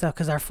Thanksgiving stuff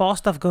because our fall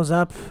stuff goes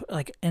up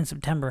like in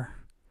September.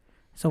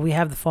 So we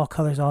have the fall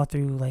colors all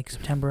through like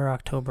September,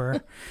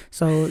 October.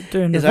 So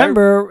during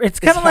November,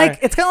 it's kind of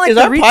like is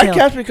the our retail.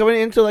 podcast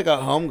becoming into like a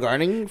home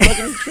gardening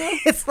fucking show?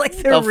 It's like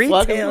the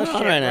retail shit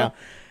right now.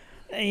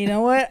 You know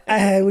what?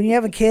 When you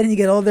have a kid and you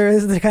get older,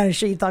 this is the kind of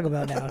shit you talk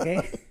about now.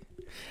 Okay.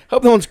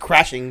 Hope no one's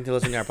crashing to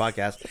listen to our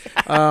podcast.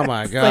 Oh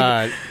my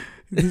god!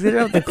 Is it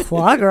off the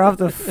clock or off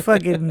the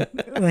fucking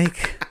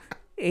like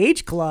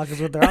age clock? Is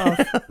what they're off.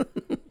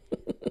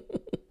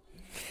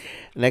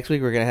 Next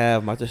week we're gonna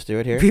have Martha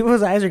Stewart here.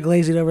 People's eyes are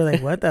glazing over.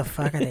 Like, what the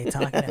fuck are they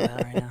talking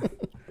about right now?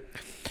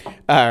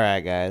 All right,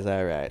 guys.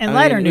 All right. And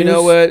lighter news. You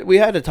know what? We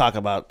had to talk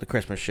about the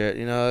Christmas shit.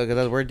 You know,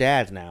 because we're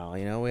dads now.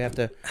 You know, we have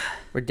to.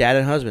 We're dad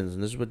and husbands,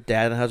 and this is what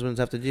dad and husbands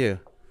have to do.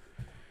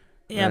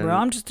 Yeah, bro.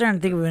 I'm just trying to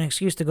think of an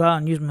excuse to go out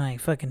and use my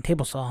fucking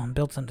table saw and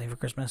build something for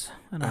Christmas.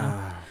 I don't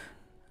know.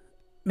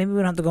 Maybe we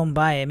don't have to go and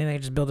buy it. Maybe I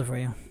can just build it for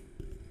you.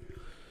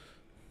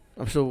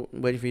 I'm still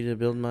waiting for you to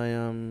build my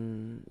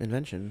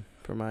invention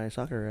for my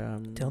soccer.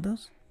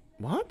 Dildos?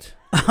 What?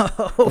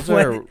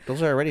 Oh,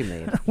 those are already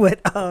made.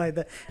 What? Oh, I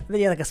thought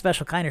you had like a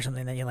special kind or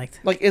something that you liked.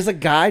 Like, is a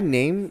guy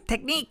named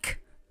Technique.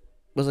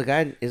 Is a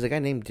guy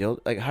named Dildo?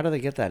 Like, how did they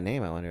get that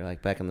name? I wonder.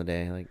 Like back in the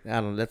day, like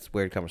I don't know. That's a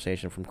weird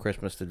conversation from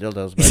Christmas to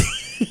dildos,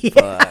 but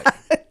yeah.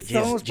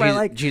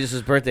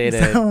 Jesus' birthday to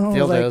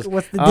dildos.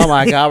 Like, oh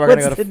my God, we're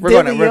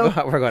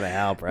going to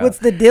hell, bro. What's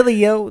the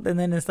dillio? And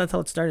then that's how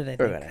it started. I think.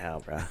 We're going to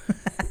hell, bro.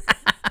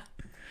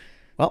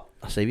 Well,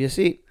 I'll save you a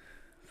seat.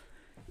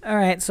 All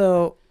right,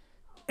 so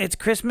it's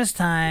Christmas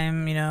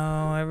time. You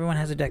know, everyone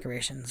has their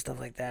decorations and stuff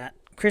like that.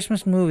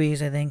 Christmas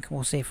movies, I think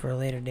we'll save for a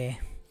later day.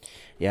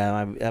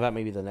 Yeah, that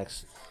might be the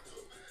next.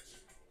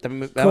 That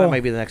Cool.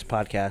 might be the next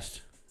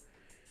podcast.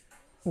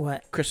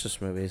 What?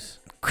 Christmas movies.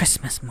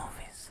 Christmas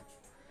movies.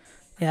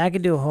 Yeah, I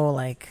could do a whole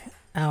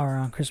hour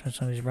on Christmas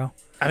movies, bro.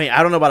 I mean,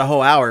 I don't know about a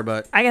whole hour,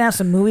 but I can have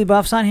some movie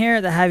buffs on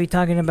here that have you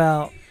talking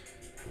about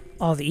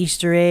all the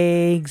Easter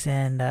eggs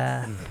and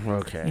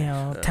okay, you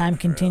know, time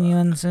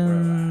continuums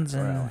and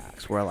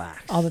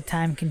relax. all the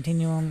time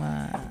continuum,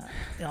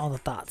 all the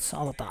thoughts.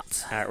 All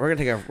right, we're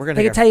gonna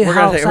I can tell you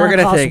how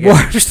Santa Claus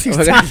warps through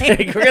time.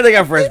 We're gonna take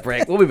our first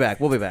break. We'll be back.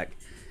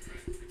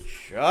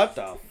 Shut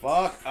the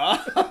fuck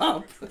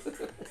up.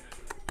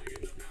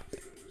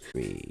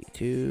 3,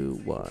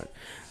 2, 1.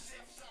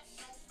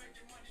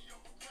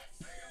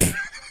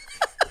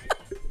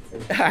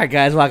 All right,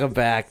 guys, welcome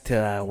back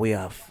to We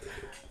Off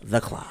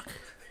the Clock.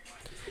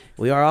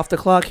 We are off the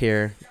clock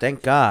here.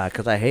 Thank God,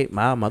 because I hate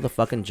my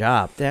motherfucking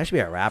job. That should be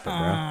a rapper, bro.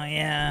 Oh,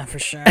 yeah, for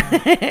sure.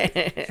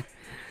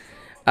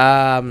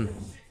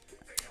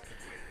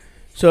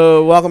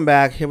 So, welcome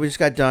back. We just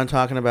got done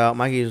talking about,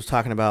 Mikey was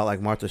talking about,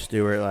 like, Martha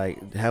Stewart,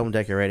 like, home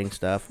decorating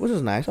stuff, which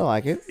is nice. I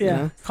like it. Yeah. You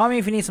know? Call me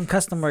if you need some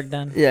custom work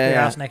done. Yeah, for your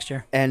yeah. house next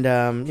year. And,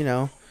 you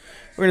know,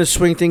 we're going to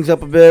swing things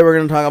up a bit. We're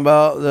going to talk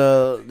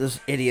about this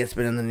idiot's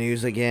been in the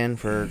news again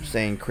for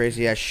saying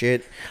crazy-ass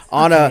shit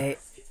on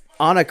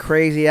a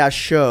crazy-ass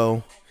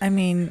show. I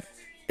mean,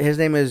 his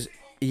name is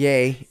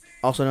Ye,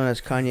 also known as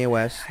Kanye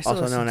West,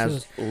 also known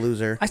as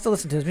Loser. I still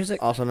listen to his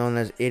music. Also known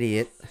as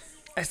Idiot.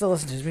 I still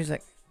listen to his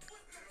music.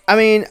 I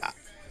mean,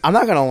 I'm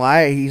not gonna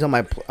lie. He's on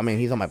my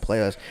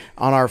playlist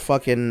on our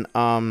fucking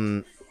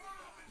what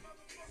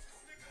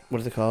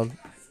is it called?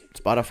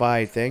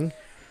 Spotify thing,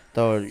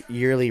 the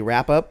yearly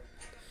wrap up.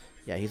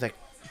 Yeah, he's like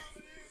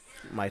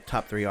my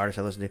top 3 artists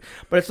I listen to.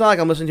 But it's not like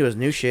I'm listening to his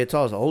new shit. It's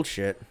all his old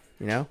shit.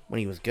 You know, when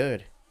he was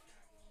good.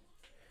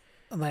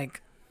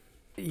 Like,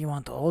 you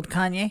want the old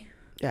Kanye?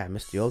 Yeah, I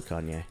miss the old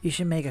Kanye. You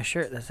should make a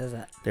shirt that says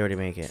that. They already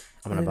make it.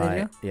 I'm gonna buy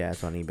it. Yeah,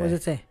 it's on eBay. What does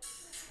it say?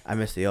 I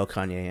miss the old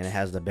Kanye, and it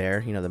has the bear.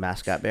 You know, the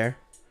mascot bear.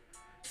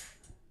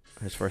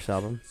 His first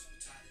album.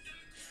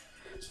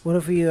 What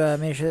if we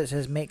made sure that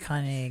says "Make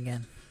Kanye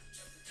Again"?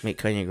 Make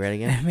Kanye great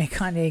again. Make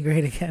Kanye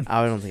great again.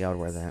 I don't think I would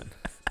wear that.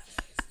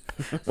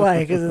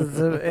 Why? Because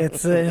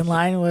it's in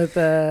line with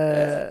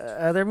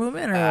other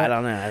movement, or I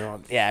don't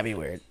know. Yeah, it'd be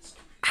weird.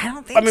 I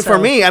don't think. For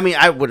me,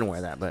 I wouldn't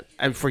wear that, but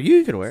for you,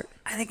 you could wear it.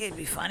 I think it'd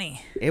be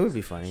funny. It would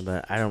be funny,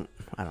 but I don't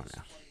know.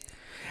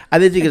 I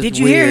did think it's Did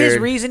you weird. hear his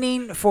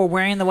reasoning for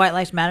wearing the White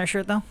Lives Matter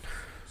shirt, though?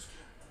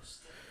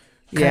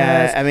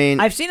 Yeah, I mean,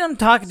 I've seen him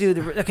talk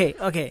to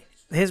okay.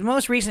 His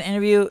most recent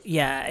interview,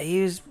 yeah,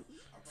 I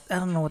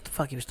don't know what the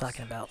fuck he was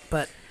talking about,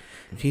 but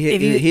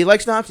he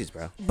likes Nazis,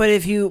 bro. But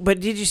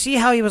did you see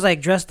how he was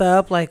like dressed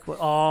up like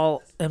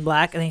all in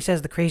black, and he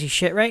says the crazy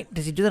shit, right?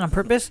 Does he do that on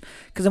purpose?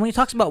 Because when he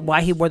talks about why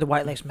he wore the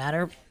White Lives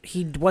Matter,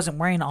 he wasn't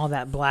wearing all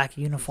that black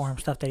uniform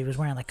stuff that he was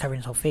wearing, like covering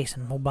his whole face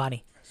and whole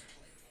body.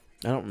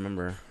 I don't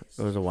remember.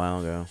 It was a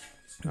while ago.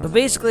 But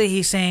basically,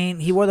 he's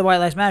saying he wore the White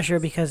Lives Matter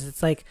shirt because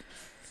it's like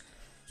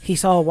he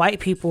saw white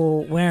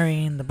people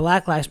wearing the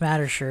Black Lives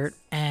Matter shirt,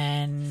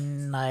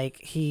 and like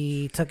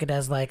he took it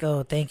as like,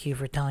 oh, thank you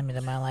for telling me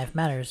that my life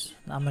matters.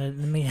 Let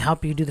me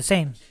help you do the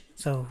same.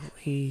 So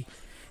he,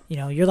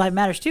 your life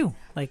matters too.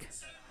 Like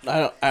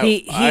I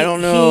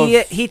don't know.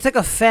 He took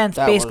offense.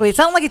 Basically, it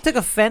sounded like he took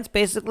offense.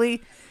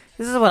 Basically,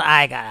 this is what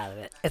I got out of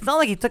it. It's not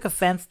like he took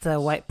offense to a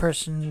white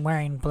person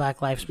wearing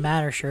Black Lives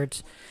Matter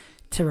shirts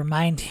to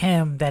remind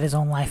him that his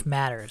own life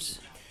matters.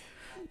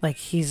 Like,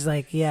 he's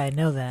like, yeah, I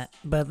know that,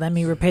 but let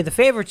me repay the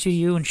favor to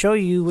you and show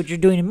you what you're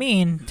doing to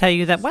me and tell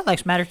you that white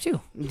lives matter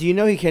too. Do you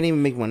know he can't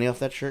even make money off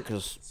that shirt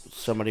because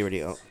somebody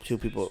already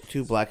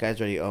two black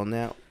guys already own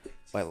that?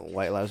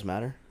 White Lives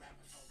Matter?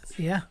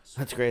 Yeah.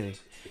 That's crazy.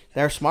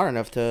 They're smart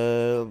enough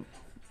to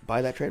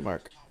buy that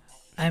trademark.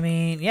 I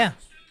mean, yeah.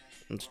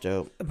 That's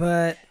dope.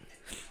 But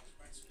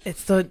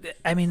it's still,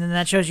 and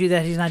that shows you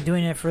that he's not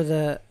doing it for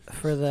the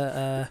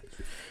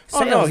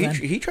Oh no, then.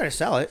 he tried to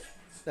sell it.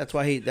 That's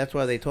why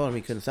they told him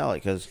he couldn't sell it,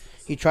 because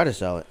he tried to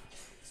sell it.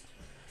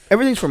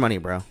 Everything's for money,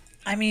 bro.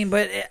 I mean,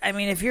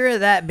 if you're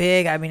that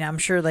big, I mean, I'm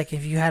sure like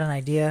if you had an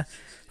idea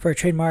for a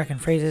trademark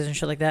and phrases and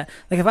shit like that,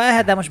 like if I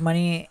had that much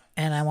money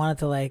and I wanted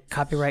to like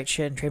copyright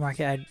shit and trademark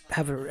it, I'd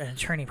have an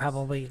attorney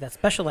probably that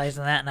specialized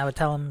in that, and I would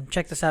tell him,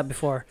 check this out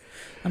before.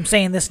 I'm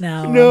saying this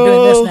now. I'm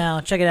doing this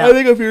now. Check it out. I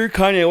think if you're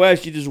Kanye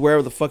West, you just wear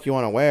what the fuck you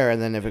want to wear,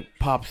 and then if it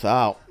pops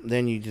out,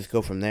 then you just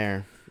go from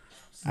there.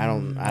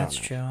 That's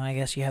true. I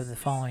guess you have the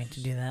following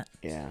to do that.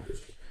 Yeah,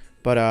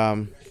 but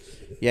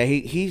yeah,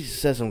 he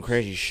said some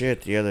crazy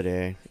shit the other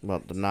day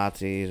about the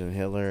Nazis and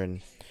Hitler,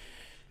 and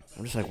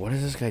I'm just like, what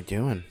is this guy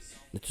doing?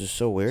 It's just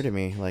so weird to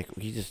me. Like,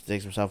 he just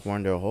digs himself more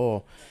into a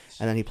hole,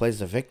 and then he plays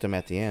the victim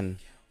at the end,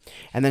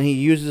 and then he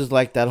uses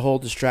like that whole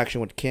distraction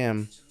with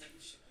Kim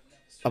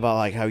about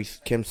like how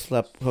Kim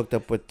hooked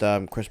up with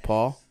Chris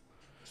Paul.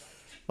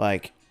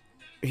 Like,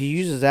 he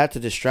uses that to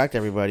distract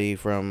everybody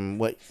from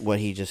what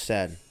he just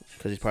said,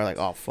 because he's probably like,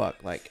 oh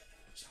fuck, like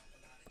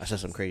I said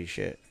some crazy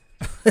shit.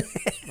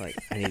 Like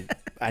I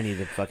need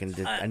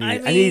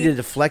to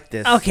deflect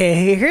this.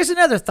 Okay, here's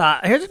another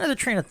thought. Here's another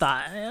train of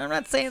thought. I'm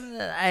not saying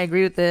that I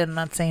agree with it. I'm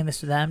not saying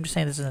this or that. I'm just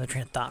saying this is another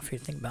train of thought for you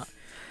to think about.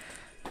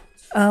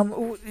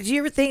 Did you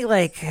ever think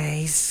like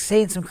he's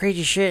saying some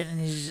crazy shit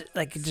and he's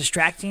like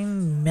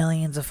distracting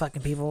millions of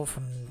fucking people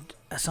from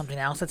something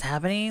else that's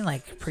happening,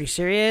 like pretty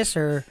serious?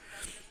 Or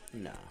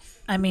no?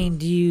 I mean,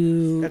 do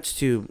you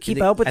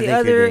keep up with the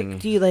other?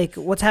 Do you like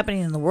what's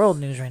happening in the world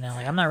news right now?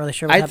 Like, I'm not really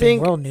sure what's happening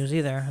in world news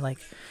either. Like,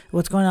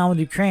 what's going on with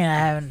Ukraine? I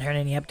haven't heard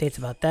any updates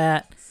about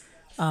that.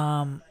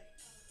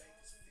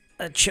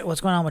 What's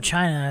going on with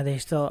China?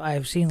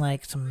 I've seen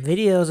like some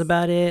videos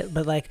about it,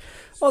 but like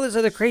all this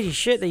other crazy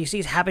shit that you see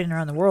is happening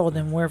around the world,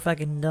 and we're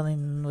fucking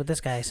dealing with this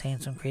guy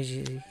saying some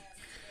crazy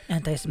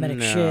anti-Semitic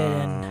shit.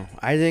 And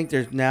I think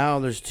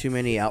there's too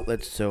many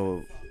outlets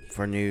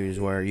for news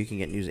where you can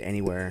get news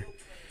anywhere.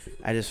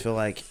 I just feel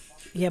like...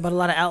 Yeah, but a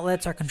lot of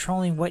outlets are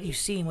controlling what you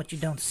see and what you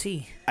don't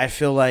see. I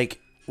feel like...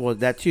 Well,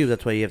 that too.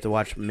 That's why you have to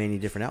watch many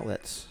different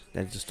outlets.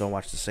 And just don't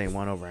watch the same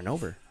one over and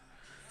over.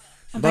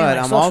 I'm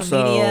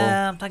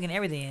talking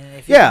everything.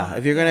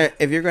 If you're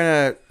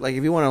gonna like,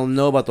 if you want to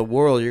know about the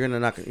world, you're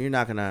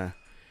not gonna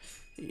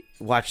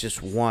watch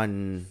just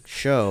one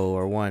show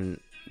or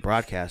one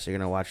broadcast. You're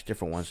gonna watch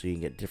different ones so you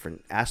can get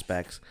different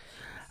aspects.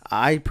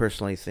 I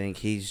personally think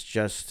he's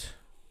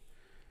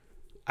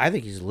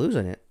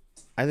losing it.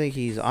 I think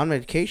he's on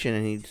medication,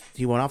 and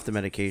he went off the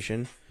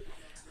medication.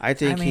 I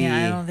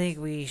don't think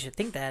we should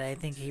think that. I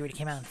think he already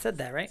came out and said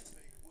that, right?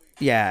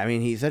 Yeah, I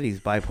mean, he said he's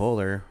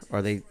bipolar,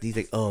 or they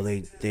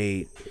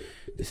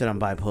said I'm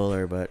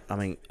bipolar, but I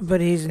mean,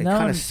 but it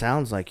kind of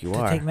sounds like you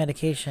are. Take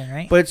medication,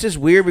 right? But it's just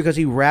weird because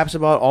he raps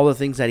about all the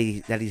things that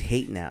he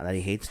hates now,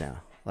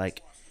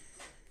 like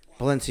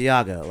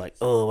Balenciaga,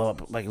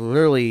 like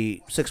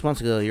literally 6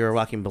 months ago you were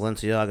rocking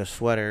Balenciaga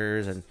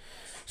sweaters, and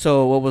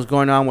so what was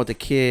going on with the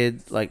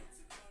kid, like.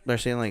 They're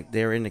saying like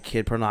they were into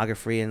kid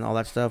pornography and all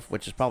that stuff,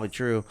 which is probably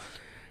true.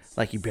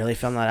 Like, you barely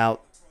found that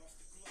out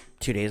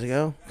 2 days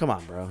ago. Come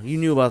on, bro. You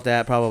knew about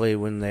that probably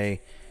when they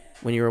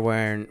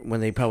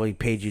probably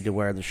paid you to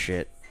wear the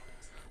shit.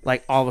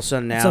 Like, all of a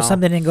sudden now. So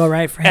something didn't go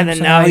right for him. And then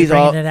now he's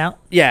all it out.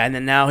 Yeah, and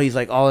then now he's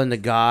like all into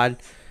God,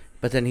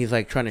 but then he's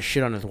like trying to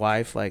shit on his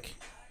wife, like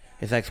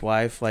his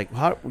ex-wife. Like,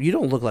 you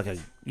look like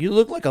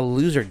a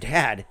loser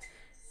dad.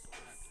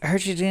 I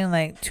heard she's getting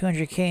like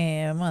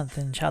 $200K a month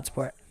in child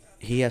support.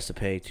 He has to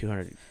pay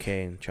 $200K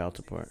in child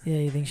support. Yeah,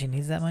 you think she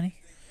needs that money?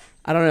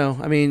 I don't know.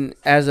 I mean,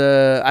 I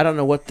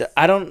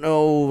don't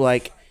know,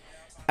 like,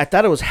 I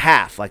thought it was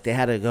half. Like, they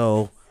had to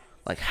go,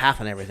 like,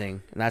 half on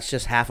everything. And that's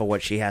just half of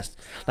what she has.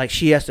 Like,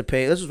 she has to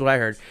pay, this is what I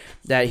heard,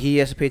 that he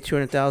has to pay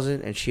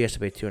 $200,000 and she has to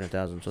pay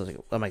 $200,000.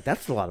 So I'm like,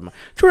 that's a lot of money.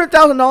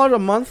 $200,000 a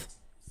month?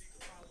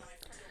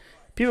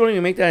 People don't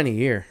even make that in a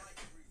year.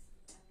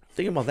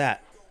 Think about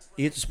that.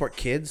 You get to support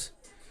kids?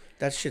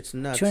 That shit's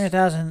nuts.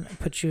 200,000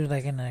 puts you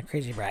like in a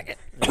crazy bracket.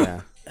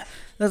 Yeah.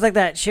 It was like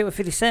that shit with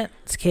 50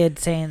 Cent's kid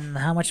saying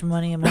how much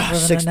money a month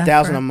was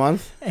 $6,000 a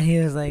month, and he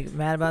was like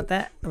mad about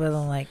that. But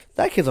I'm like,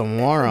 that kid's a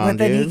moron, but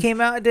then dude. he came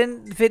out.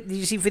 Did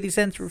you see 50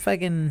 Cent for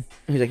fucking?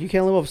 He's like, you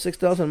can't live off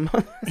 $6,000 a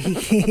month.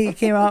 he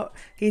came out.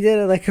 He did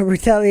a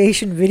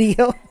retaliation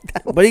video.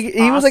 But he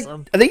awesome. Was like,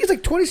 I think he's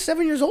like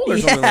 27 years old or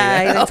something like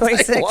that. Yeah, like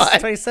 26, like,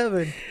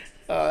 27.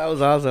 Oh, that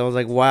was awesome. I was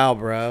like, wow,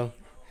 bro,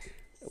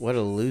 what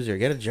a loser.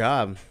 Get a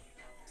job.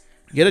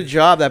 Get a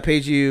job that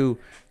pays you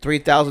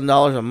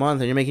 $3,000 a month,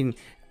 and you're making.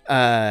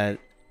 Oh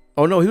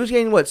no, he was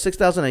getting what,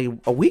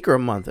 $6,000 a week or a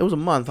month? It was a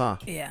month, huh?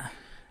 Yeah.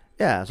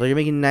 Yeah, so you're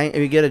making if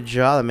you get a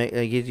job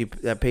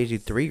that pays you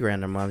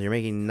 $3,000 a month, you're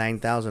making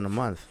 $9,000 a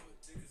month.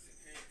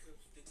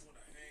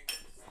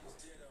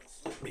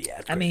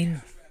 Yeah, I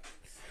mean,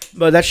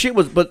 but that shit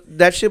with the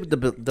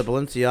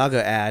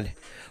Balenciaga ad,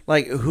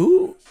 like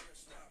who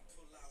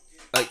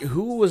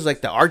was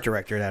like the art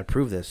director that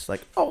approved this?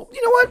 Like, oh,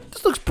 you know what?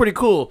 This looks pretty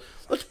cool.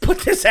 Let's put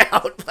this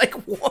out. Like,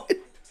 what?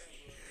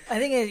 I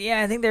think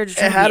I think they're just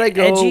It trying had to to be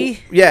go. edgy.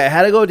 Yeah, it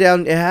had to go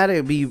down. It had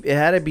to be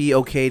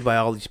okayed by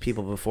all these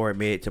people before it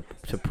made it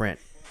to print.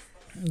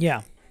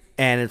 Yeah.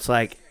 And it's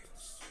like,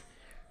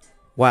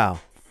 wow.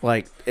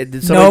 Like,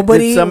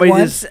 Nobody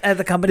once at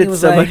the company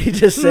was like,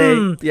 just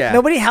say, yeah.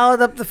 Nobody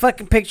held up the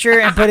fucking picture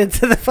and put it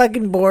to the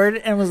fucking board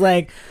and was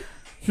like,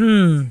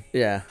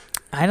 Yeah.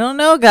 I don't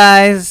know,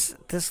 guys.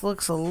 This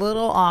looks a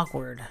little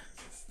awkward.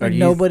 Or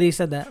nobody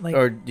said that. Like,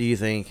 or do you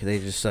think they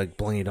just like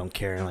blatantly don't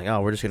care and like,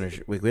 oh, we're just gonna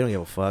we don't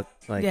give a fuck?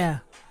 Like, yeah.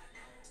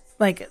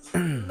 Like,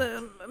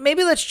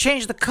 maybe let's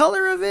change the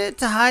color of it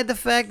to hide the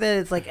fact that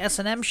it's like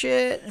S&M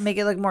shit and make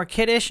it look more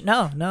kiddish.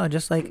 No,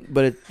 just like,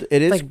 but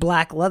it is like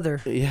black leather.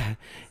 Yeah,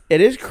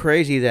 it is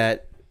crazy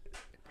that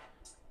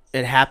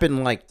it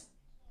happened like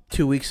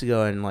 2 weeks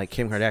ago, and like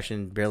Kim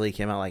Kardashian barely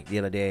came out like the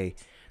other day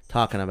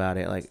talking about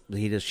it. Like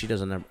she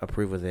doesn't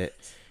approve of it,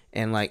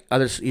 and like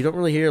others, you don't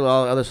really hear a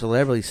lot of other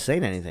celebrities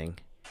saying anything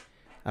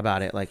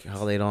about it, like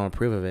how they don't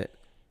approve of it.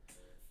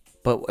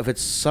 But if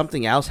it's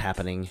something else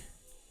happening,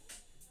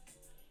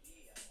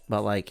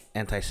 but like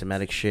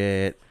anti-Semitic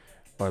shit,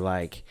 or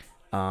like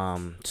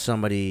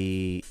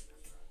somebody,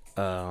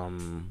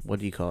 what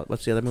do you call it?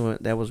 What's the other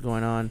movement that was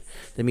going on?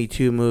 The Me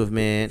Too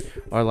movement,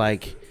 or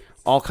like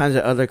all kinds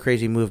of other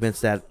crazy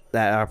movements that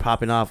are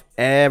popping off.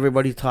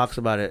 Everybody talks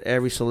about it.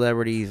 Every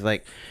celebrity's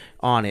like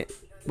on it.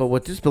 But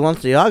with this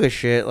Balenciaga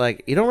shit,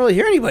 like, you don't really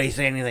hear anybody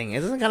say anything.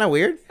 Isn't it kind of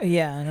weird?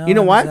 Yeah, no. You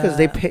know why? Because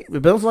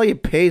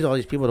Balenciaga pays all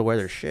these people to wear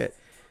their shit.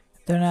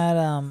 They're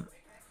not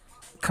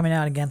coming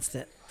out against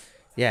it.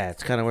 Yeah,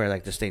 it's kind of weird,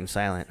 like, they're staying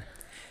silent.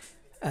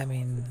 I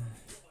mean,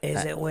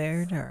 is it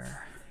weird,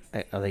 or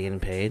are they getting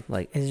paid?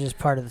 Like, is it just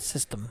part of the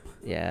system?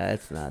 Yeah,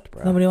 it's not,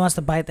 bro. Nobody wants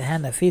to bite the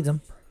hand that feeds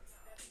them.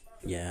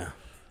 Yeah.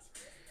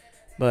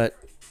 But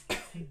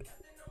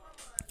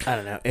I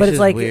don't know. It's but just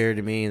like, weird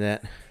to me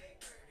that.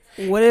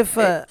 What if?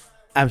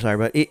 I'm sorry,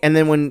 but and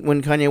then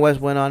when Kanye West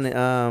went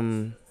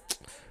on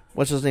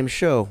what's his name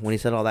show when he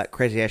said all that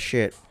crazy ass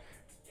shit,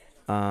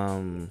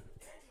 the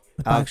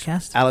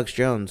podcast. Alex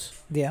Jones.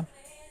 Yeah.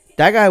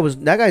 That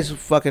guy's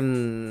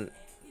fucking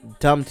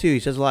dumb too. He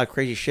says a lot of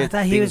crazy shit. I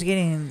thought he was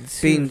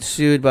being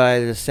sued by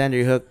the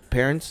Sandy Hook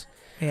parents.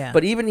 Yeah.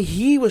 But even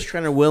he was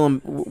trying to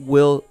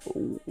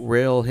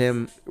rail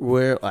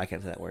I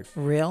can't say that word.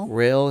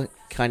 Rail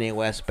Kanye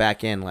West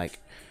back in, like,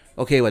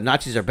 okay, well,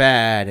 Nazis are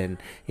bad, and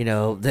we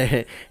don't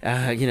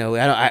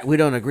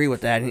agree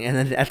with that. And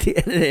then at the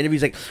end of the interview,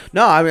 he's like,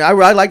 no, I mean, I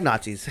like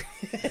Nazis.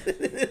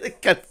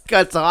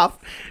 Cuts off.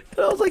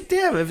 But I was like,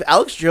 damn, if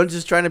Alex Jones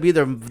is trying to be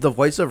the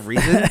voice of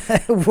reason,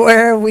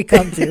 where have we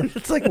come to?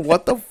 It's like,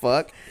 what the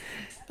fuck?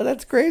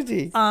 That's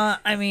crazy.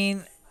 I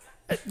mean,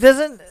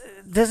 doesn't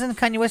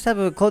Kanye West have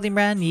a clothing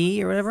brand,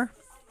 Yee or whatever?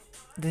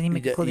 Didn't he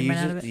make a clothing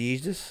brand out of it?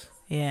 Yeezus?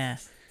 Yeah.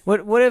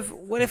 What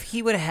if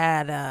he would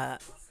have had a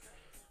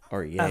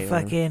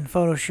fucking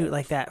photo shoot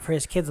like that for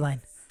his kids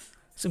line?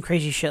 Some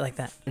crazy shit like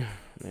that.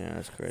 Yeah,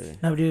 that's crazy.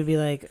 Nobody would be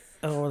like,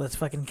 oh, let's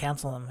fucking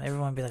cancel him.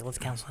 Everyone would be like, let's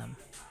cancel him.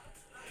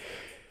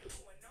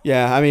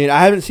 Yeah, I mean,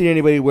 I haven't seen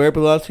anybody wear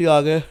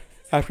Balenciaga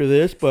after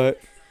this, but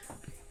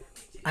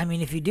I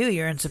mean, if you do,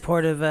 you're in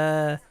support of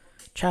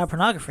child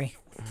pornography.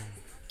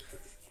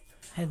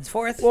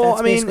 Henceforth,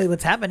 that's basically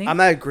what's happening. I'm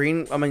not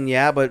agreeing. I mean,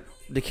 yeah, but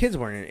the kids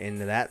weren't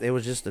into that. It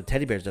was just the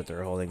teddy bears that they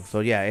were holding.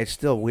 So yeah, it's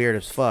still weird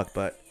as fuck.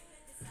 But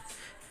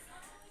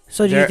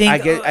so do you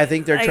think? I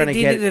think they're trying to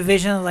get the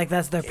vision of, like,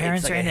 that's their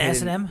parents like are into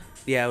S&M.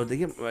 Yeah, they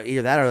get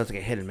either that or it's like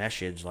a hidden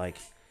message, like,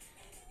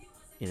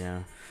 you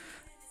know.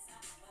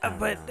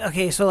 But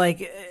okay, so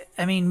like,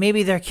 I mean,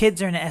 maybe their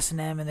kids are into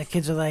S&M, and their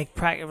kids are like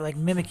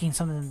mimicking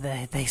something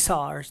that they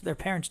saw or their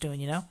parents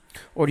doing, you know?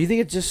 Or do you think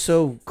it's just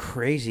so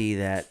crazy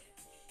that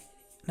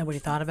nobody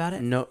thought about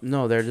it?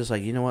 No, they're just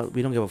like, you know what?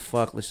 We don't give a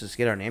fuck. Let's just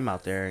get our name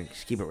out there and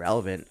just keep it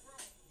relevant.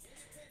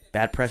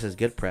 Bad press is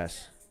good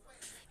press.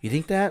 You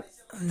think that?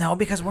 No,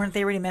 because weren't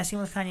they already messing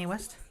with Kanye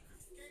West?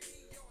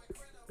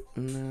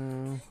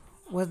 No.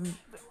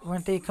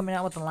 Weren't they coming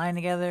out with the line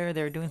together?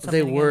 They were doing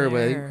something. They were,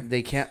 together, but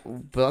they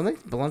can't. But I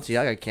think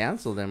Balenciaga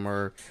canceled him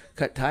or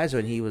cut ties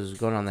when he was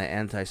going on that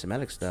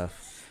anti-Semitic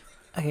stuff.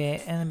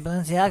 Okay, and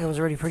Balenciaga was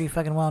already pretty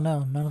fucking well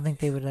known. I don't think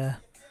they would. Yeah,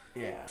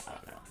 I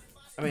don't know.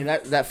 I mean,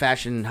 that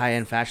fashion,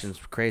 high-end fashion's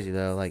crazy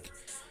though. Like,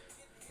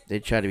 they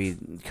try to be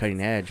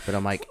cutting edge, but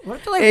I'm like, what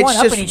if they're like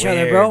one-upping each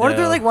other, bro? What if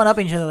they're like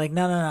one-upping each other? Like,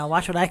 no,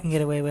 watch what I can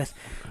get away with.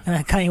 And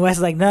then Kanye West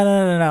is like,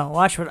 no,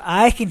 watch what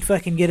I can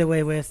fucking get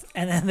away with.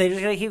 And then they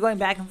just keep going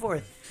back and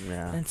forth.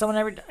 Yeah. And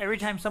someone every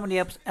time somebody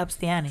ups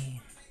the ante.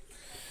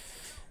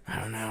 I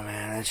don't know,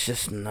 man. It's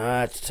just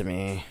nuts to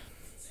me.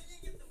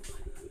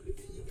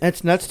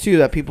 It's nuts too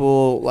that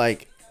people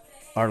like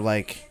are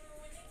like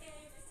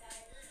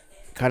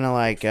kind of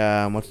like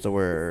what's the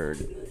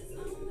word?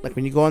 Like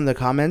when you go in the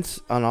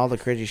comments on all the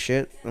crazy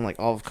shit and like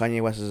all of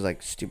Kanye West's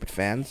like stupid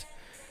fans,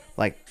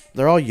 like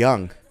they're all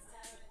young.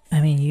 I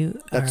mean, you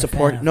that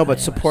support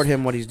support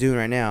him what he's doing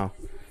right now.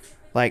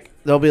 Like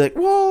they'll be like,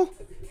 well,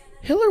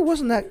 Hitler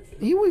wasn't that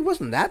he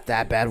wasn't that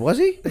bad, was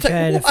he?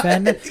 Try to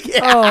defend it. Yeah.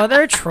 Oh,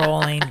 they're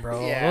trolling,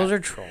 bro. Yeah. Those are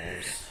trolls.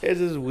 It's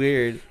just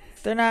weird.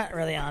 They're not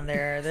really on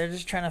there. They're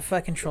just trying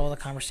to control the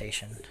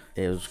conversation.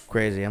 It was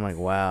crazy. I'm like,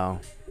 wow.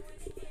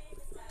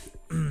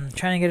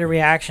 Trying to get a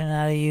reaction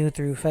out of you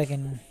through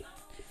fucking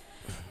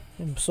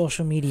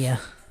social media.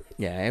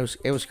 Yeah,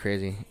 it was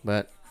crazy,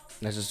 but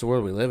that's just the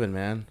world we live in,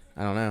 man.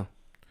 I don't know.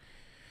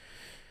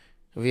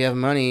 If you have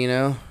money,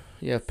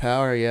 you have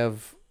power, you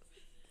have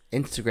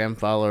Instagram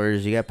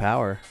followers, you got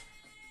power.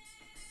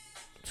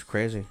 It's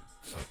crazy.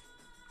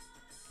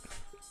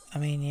 I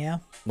mean, yeah.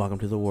 Welcome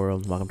to the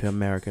world. Welcome to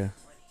America.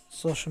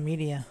 Social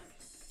media.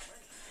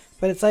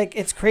 But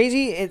it's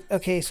crazy.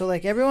 Okay, so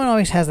everyone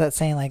always has that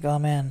saying oh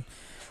man,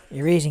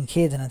 you're raising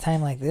kids in a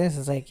time like this.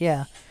 It's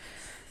yeah.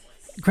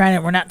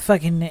 Granted, we're not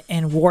fucking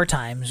in war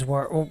times.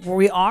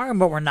 We are,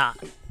 but we're not.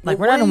 We're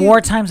not in war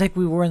times like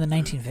we were in the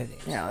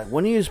 1950s. Yeah,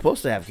 when are you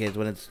supposed to have kids?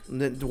 When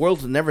the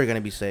world's never going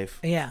to be safe.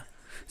 Yeah.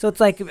 So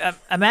it's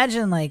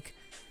imagine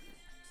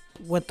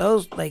what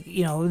those in the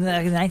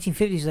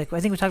 1950s. I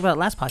think we talked about it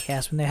last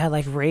podcast when they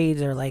had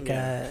raids or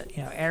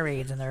air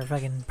raids and they're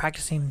fucking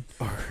practicing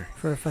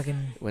for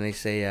fucking. When they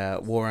say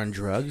war on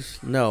drugs,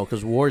 no,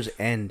 because wars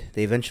end.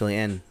 They eventually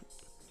end.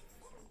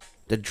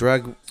 The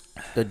drug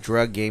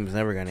game's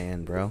never gonna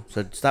end, bro.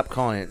 So stop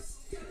calling it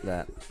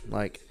that.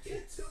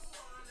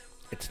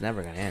 It's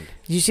never gonna end.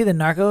 Did you see the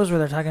Narcos where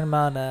they're talking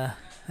about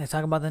they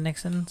talk about the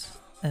Nixons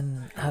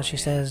and how she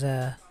says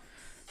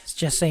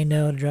just say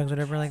no to drugs,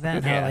 whatever like that,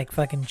 and how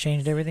fucking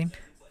changed everything.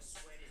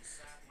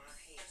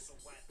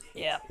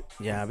 Yeah.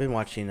 Yeah, I've been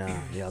watching the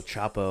El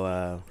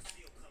Chapo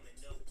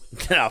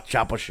El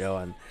Chapo show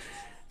on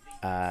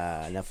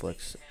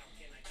Netflix.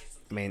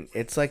 I mean,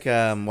 it's like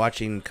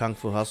watching Kung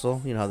Fu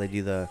Hustle. You know how they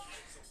do the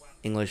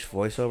English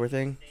voiceover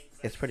thing?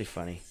 It's pretty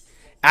funny.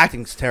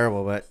 Acting's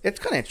terrible, but it's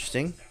kind of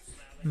interesting.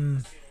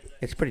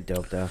 It's pretty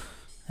dope, though.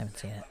 I haven't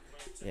seen it.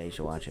 Yeah, you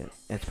should watch it.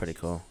 It's pretty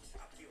cool.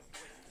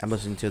 I'm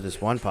listening to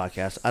this one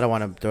podcast. I don't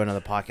want to throw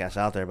another podcast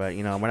out there, but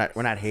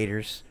we're not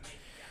haters.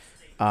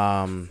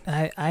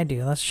 I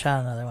do. Let's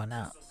shout another one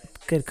out.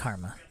 Good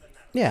karma.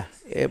 Yeah,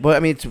 but I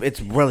mean,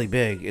 it's really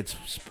big. It's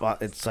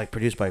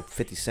produced by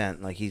 50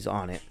 Cent. He's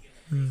on it.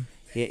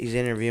 He's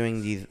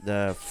interviewing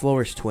the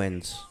Flores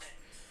twins.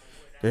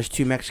 There's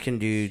two Mexican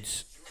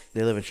dudes.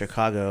 They live in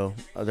Chicago.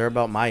 They're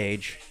about my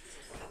age.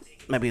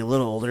 Might be a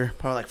little older.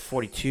 Probably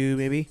 42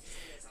 maybe.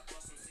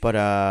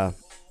 But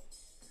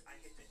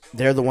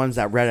they're the ones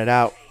that ratted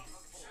out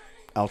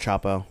El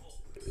Chapo.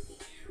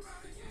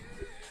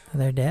 Are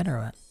they dead or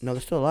what? No,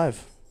 they're still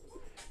alive.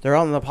 They're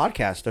on the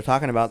podcast. They're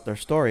talking about their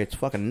story. It's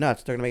fucking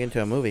nuts. They're going to make it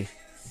into a movie.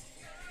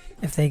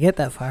 If they get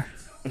that far.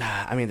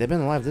 I mean, they've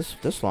been alive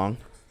this long.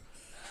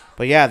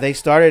 But yeah, they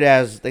started.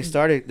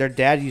 Their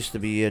dad used to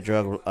be a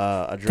drug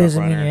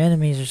Doesn't runner. mean your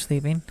enemies are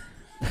sleeping.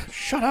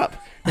 Shut up.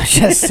 I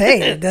just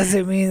say it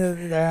doesn't mean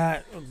that they're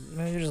not.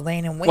 Maybe they're just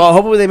laying in wait. Well,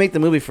 hopefully they make the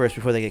movie first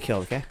before they get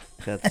killed. Okay,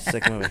 that's a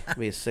sick movie. It'll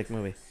be a sick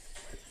movie.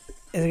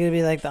 Is it gonna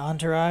be like the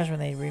Entourage when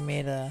they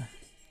remade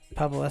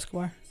Pablo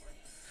Escobar,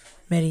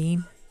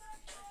 Medellin?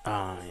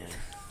 Oh yeah.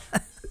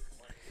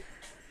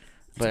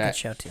 It's a good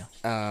show too.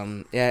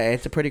 Yeah,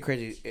 it's a pretty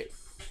crazy.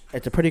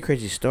 It's a pretty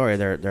crazy story.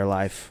 Their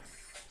life.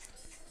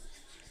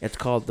 It's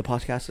called the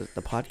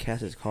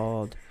podcast is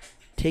called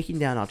Taking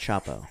Down El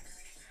Chapo.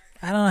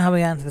 I don't know how we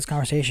got into this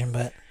conversation,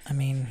 but I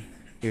mean,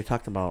 you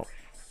talked about.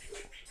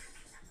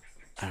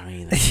 I don't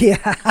either. Yeah.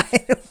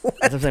 That's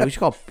what I'm saying. We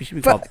should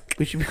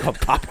be called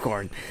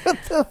popcorn. What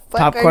the fuck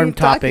Popcorn are you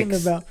topics.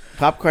 talking about?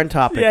 Popcorn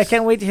topics. Yeah, I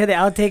can't wait to hear the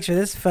outtakes for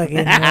this fucking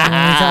when we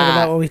talk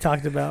about what we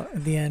talked about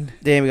at the end.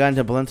 Damn, we got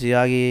into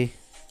Balenciaga.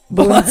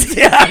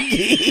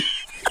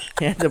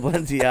 Yeah, the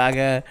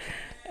Balenciaga.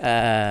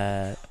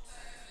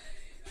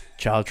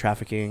 Child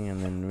trafficking,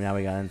 and then now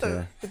we got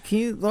into. Can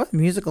you lower the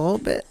music a little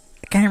bit?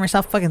 I can't hear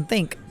myself fucking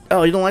think.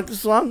 Oh, you don't like the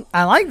song?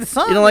 I like the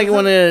song. You don't like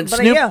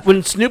it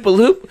when Snoop a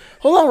loop?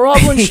 Hold on, we're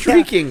all going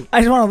streaking. Yeah.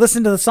 I just want to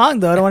listen to the song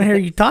though. I don't want to hear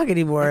you talk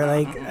anymore.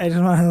 I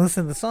just want to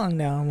listen to the song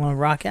now. I want to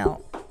rock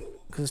out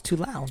because it's too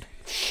loud.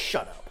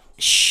 Shut up.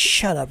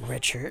 Shut up,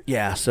 Richard.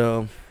 Yeah.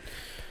 So,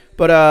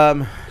 but how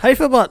do you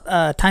feel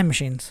about time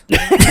machines?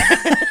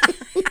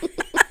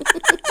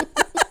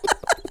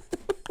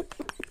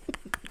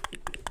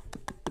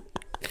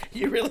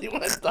 You really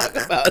want to talk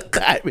about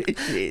time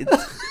machines?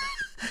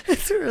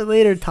 It's a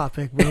related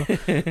topic, bro. We'll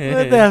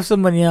have to have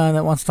somebody on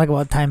that wants to talk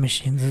about time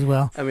machines as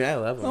well. I mean, I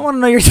love them. I want to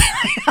know your.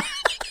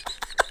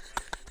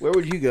 Where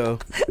would you go?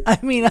 I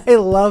mean, I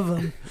love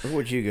them. Where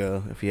would you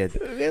go if you had?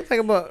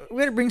 We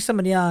gotta bring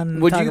somebody on.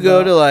 Would you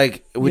go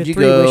to Would you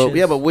go? Wishes.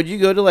 Yeah, but would you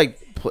go to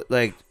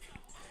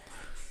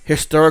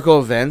historical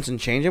events and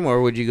change them,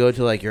 or would you go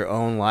to your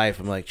own life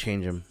and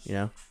change them? You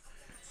know,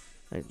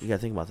 you gotta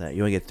think about that.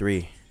 You only get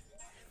 3.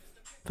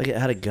 If I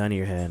had a gun to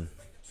your head.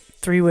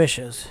 3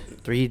 wishes.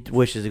 3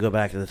 wishes to go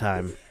back to the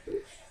time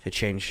to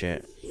change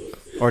shit.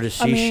 Or to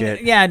see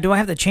shit. Yeah, do I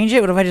have to change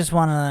it? What if I just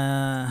want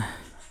to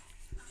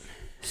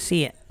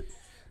see it?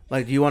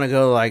 Do you want to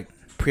go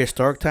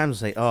prehistoric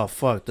times and say, oh,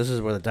 fuck, this is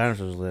where the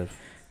dinosaurs live?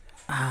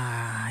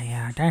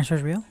 Yeah. Are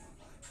dinosaurs real?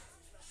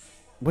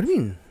 What do you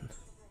mean?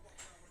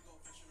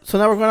 So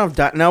now we're going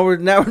off.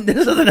 Now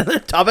this is another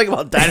topic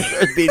about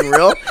dinosaurs being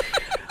real.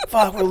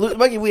 Fuck,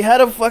 Mikey, we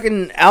had a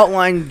fucking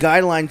outline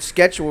guideline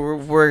sketch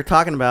we're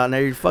talking about. And now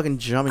you're fucking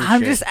jumping.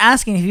 I'm just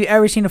asking if you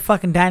ever seen a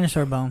fucking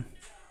dinosaur bone.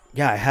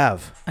 Yeah, I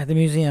have. At the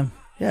museum.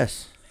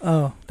 Yes.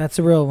 Oh, that's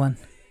a real one.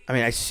 I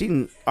mean, I've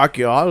seen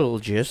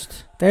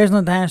archaeologists. There's no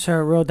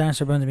real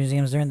dinosaur bones in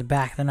museums. They're in the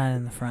back. They're not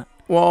in the front.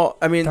 Well,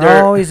 I mean,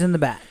 they're always in the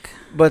back.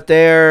 But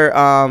they're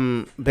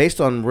based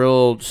on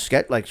real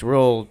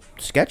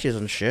sketches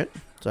and shit.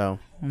 So.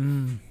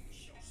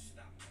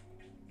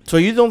 So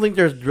you don't think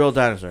there's real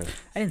dinosaurs?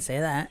 I didn't say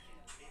that.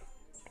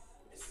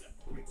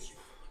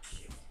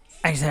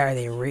 I said, are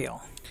they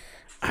real?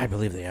 I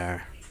believe they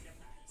are.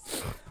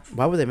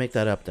 Why would they make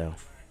that up, though?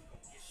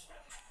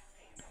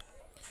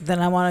 Then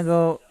I want to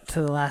go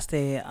to the last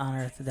day on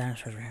Earth. The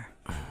dinosaurs were here.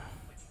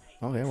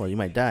 Okay, well, you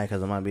might die because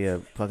there might be a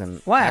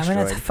fucking Why? asteroid.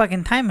 I mean, it's a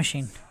fucking time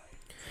machine.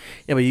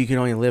 Yeah, but you can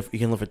only live. You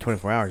can live for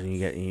 24 hours, and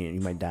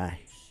you might die.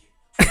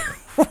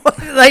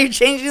 Are you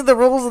changing the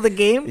rules of the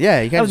game?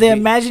 Yeah, you can't. Of the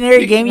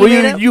imaginary game you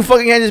made up? You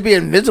fucking can't just be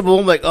invisible.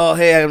 I'm like, oh,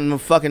 hey, I'm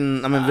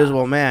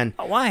invisible man.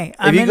 Why?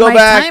 I'm in my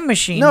time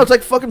machine. No, it's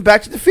like fucking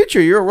Back to the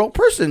Future. You're a real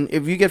person.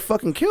 If you get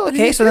fucking killed,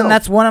 okay, so then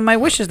that's one of my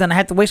wishes. Then I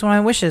have to waste one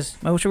of my wishes.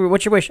 What's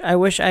your wish? I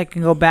wish I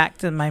can go back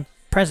to my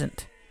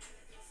present.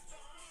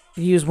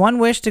 You use one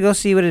wish to go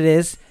see what it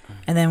is,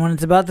 and then when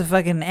it's about to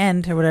fucking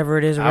end or whatever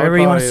it is, or whatever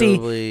you want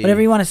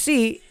to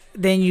see,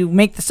 then you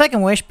make the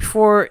second wish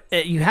before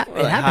it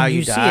happens. How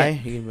you die? See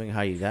it. You can make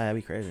how you die. That'd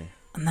be crazy.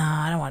 No,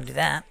 I don't want to do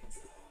that.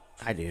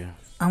 I do.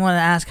 I want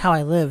to ask how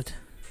I lived.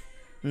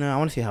 No, I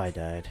want to see how I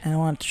died. And I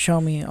want to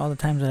show me all the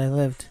times that I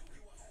lived.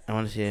 I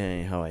want to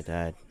see how I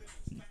died.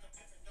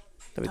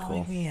 That'd be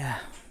cool.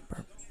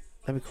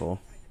 That'd be cool.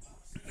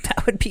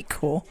 That would be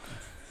cool.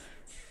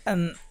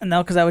 And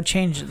no, because I would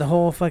change the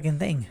whole fucking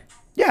thing.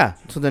 Yeah.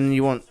 So then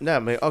you won't.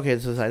 No, but okay,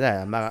 so it's like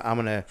that. I'm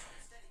gonna.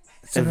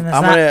 So then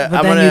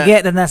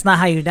then that's not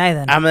how you die.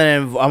 Then I'm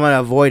gonna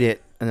avoid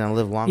it and then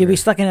live longer. You'll be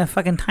stuck in a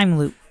fucking time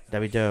loop.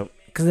 That'd be dope.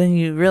 Because then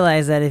you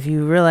realize that if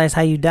you realize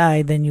how you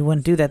died, then you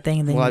wouldn't do that thing.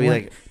 And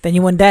then then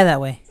you wouldn't die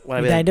that way. Would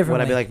I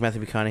be like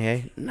Matthew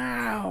McConaughey?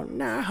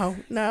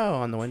 No,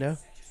 on the window.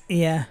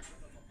 Yeah.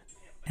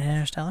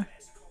 Interstellar.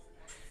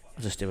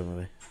 It's a stupid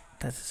movie.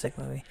 That's a sick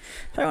movie.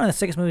 Probably one of the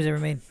sickest movies ever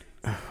made.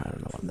 I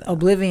don't know about that.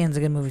 Oblivion's a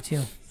good movie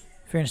too.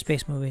 If you're into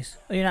space movies.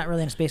 Oh, you're not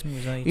really into space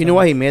movies though. You know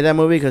why he made that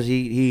movie? Because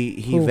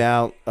he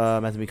vowed,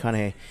 Matthew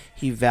McConaughey,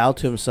 he vowed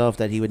to himself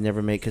that he would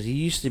never make, because he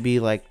used to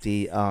be like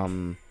the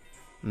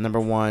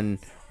 #1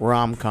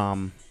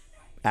 rom-com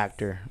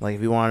actor. Like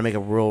if you wanted to make a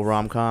real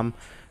rom-com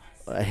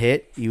a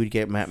hit, you would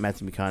get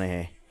Matthew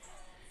McConaughey.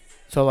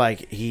 So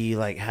like he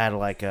like had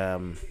like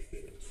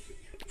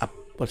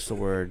what's the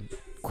word?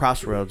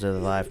 Crossroads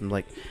of life. I'm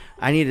like,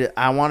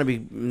 I want to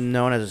be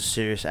known as a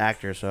serious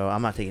actor, so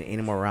I'm not taking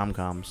any more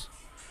rom-coms.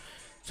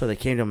 So they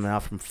came to him now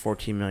from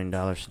 $14 million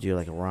to do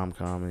like a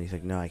rom-com, and he's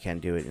like, no, I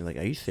can't do it. And he's like,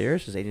 are you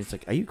serious? His agent's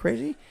like, are you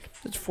crazy?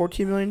 That's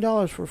 $14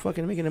 million for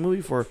fucking making a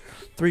movie for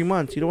 3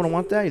 months. You don't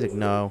want that? He's like,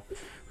 no.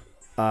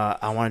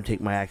 I want to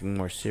take my acting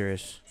more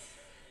serious.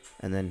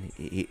 And then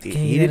he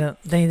didn't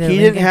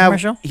have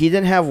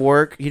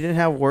work. He didn't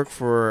have work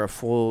for a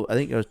full, I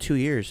think it was 2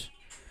 years.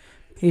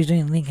 He was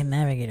doing Lincoln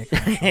Navigator.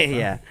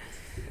 Yeah.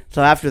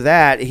 So after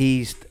that,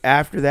 he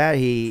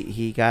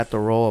got the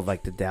role of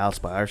like the Dallas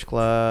Buyers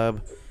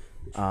Club,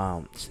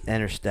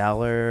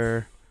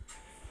 Interstellar,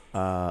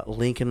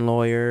 Lincoln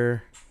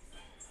Lawyer.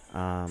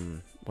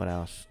 What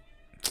else?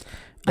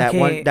 That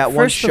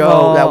one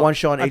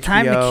show on HBO.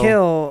 Time to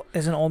Kill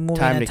is an old movie.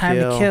 Time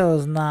to Kill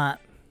is not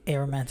a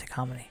romantic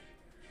comedy.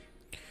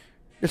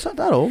 It's not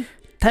that old.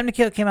 Time to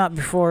Kill came out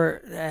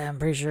before. I'm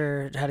pretty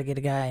sure How to Get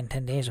a Guy in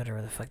 10 Days,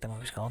 whatever the fuck that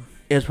movie's called.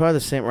 It was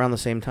probably around the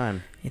same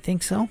time. You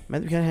think so?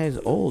 Matthew McConaughey is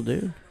old,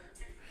 dude.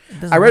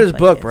 I read his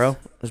book, bro.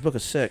 His book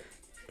is sick.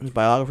 His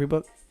biography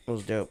book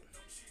was dope.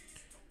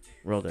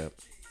 Real dope.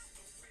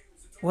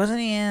 Wasn't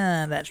he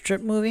in that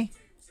strip movie?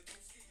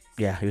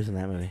 Yeah, he was in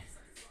that movie.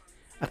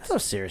 That's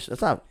not serious.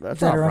 That's not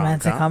a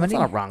romantic comedy.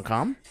 That's not a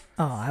rom-com.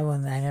 Oh, I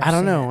never. I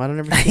don't know. I don't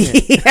ever seen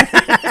it.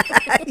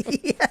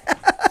 Yeah.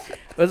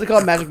 What's it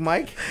called? Magic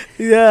Mike?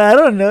 Yeah, I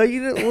don't know.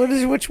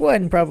 Which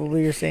one?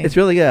 Probably you're saying. It's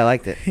really good. I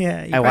liked it.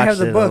 Yeah, you have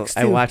the books.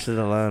 I watched it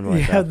alone.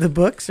 You have the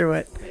books or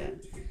what? Yeah.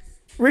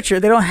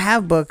 Richard, they don't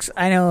have books.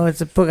 I know it's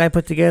a book I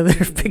put together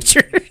of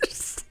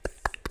pictures.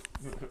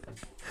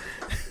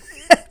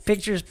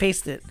 Pictures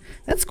pasted.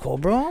 That's cool,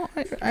 bro.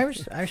 I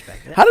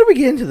respect it. How did we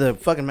get into the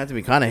fucking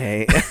Matthew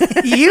McConaughey?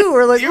 You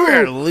were like, you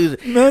were a loser.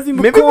 Matthew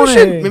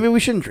McConaughey. Maybe we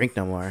shouldn't drink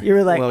no more. You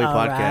were like,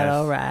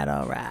 all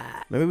right.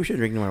 Maybe we should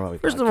drink no more while we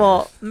First podcast. of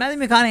all,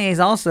 Matthew McConaughey is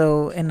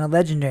also in a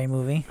legendary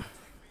movie.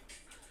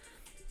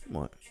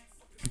 What?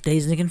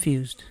 Dazed and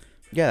Confused.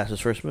 Yeah, that's his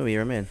first movie he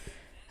ever made.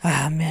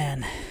 Ah,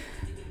 man.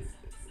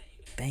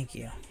 Thank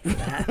you for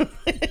that.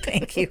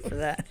 Thank you for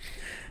that.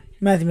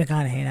 Matthew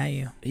McConaughey, not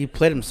you. He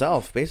played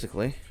himself,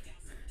 basically.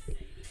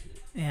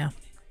 Yeah.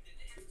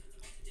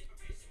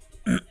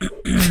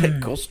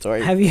 Cool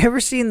story. Have you ever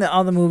seen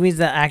all the movies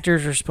that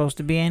actors are supposed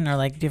to be in, or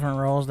like different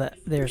roles that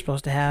they were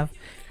supposed to have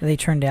that they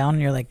turned down?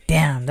 And you're like,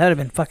 damn, that would have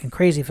been fucking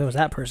crazy if it was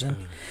that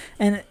person.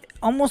 And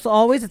almost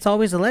always, it's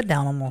always a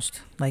letdown.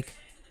 Almost like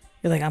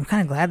you're like, I'm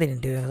kind of glad they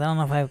didn't do it because I don't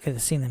know if I could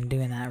have seen them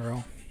doing that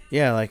role.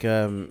 Yeah, like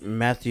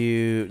Matt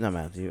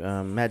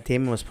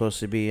Damon was supposed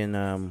to be in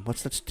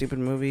what's that stupid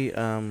movie?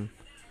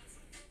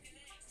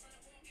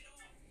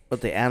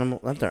 What the animal?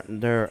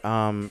 They're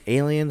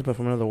aliens, but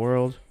from another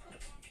world.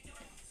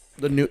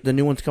 The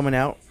new one's coming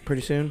out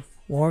pretty soon.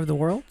 War of the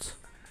Worlds?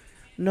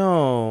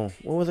 No,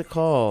 what was it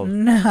called?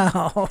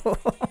 No.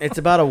 It's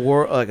about a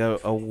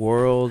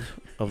world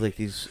of like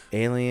these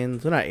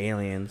aliens. They're not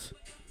aliens.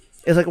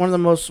 It's like one of the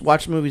most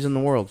watched movies in the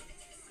world.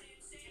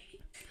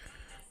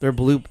 They're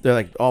blue. They're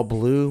like all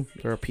blue.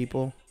 They're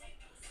people,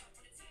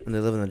 and they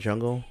live in the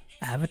jungle.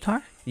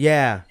 Avatar?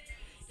 Yeah,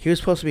 he was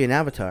supposed to be an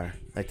Avatar,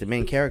 like the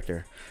main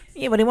character.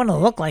 Yeah, but he wanted to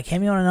look like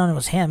him. You want to know it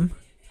was him.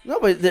 No,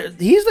 but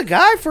he's the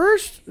guy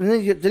first, and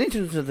then he turns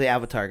into the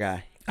Avatar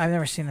guy. I've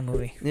never seen the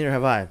movie. Neither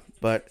have I,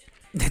 but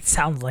It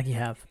sounds like you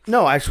have.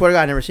 no, I swear to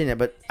God, I've never seen it.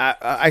 But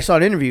I saw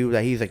an interview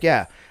that he's like,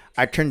 yeah,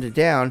 I turned it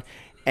down,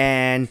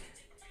 and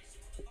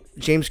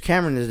James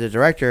Cameron is the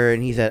director,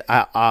 and he said,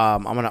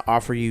 I'm gonna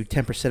offer you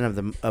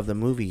 10% of the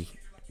movie.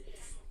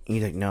 And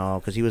he's like, no,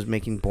 because he was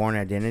making Bourne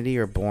Identity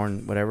or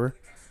Bourne whatever.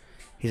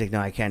 He's like,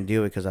 no, I can't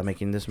do it because I'm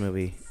making this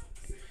movie.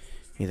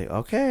 He's like,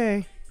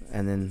 okay,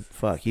 and then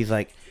fuck, he's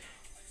like,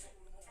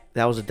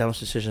 that was the dumbest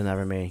decision I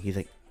ever made. He's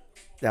like,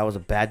 that was a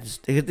bad.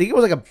 I think it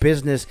was like a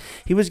business.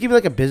 He was giving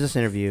like a business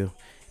interview,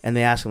 and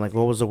they asked him like,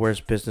 what was the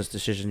worst business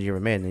decision you ever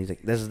made? And he's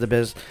like, that's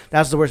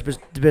the worst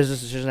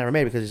business decision I ever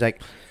made, because he's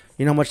like,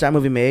 you know how much that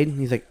movie made? And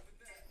he's like,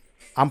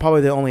 I'm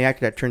probably the only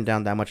actor that turned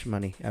down that much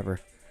money ever.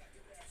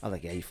 I was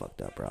like, yeah, you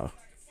fucked up, bro.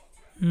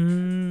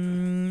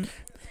 You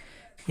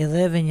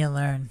live and you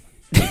learn.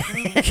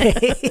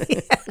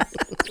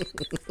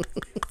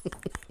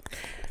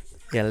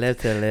 Yeah, live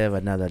to live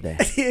another day.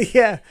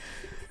 Yeah.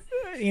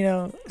 You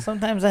know,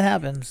 sometimes that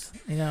happens.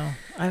 You know,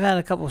 I've had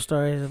a couple of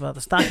stories about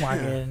the stock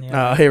market. And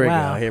Oh, here we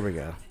go. Here we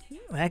go.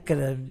 That could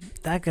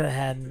have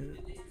had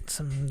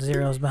some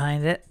zeros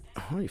behind it.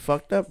 Oh, you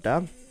fucked up,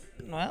 dog.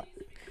 Well,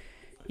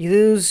 you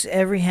lose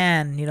every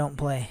hand you don't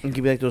play. You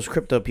could be like those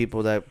crypto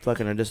people that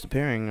fucking are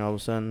disappearing all of a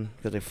sudden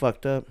because they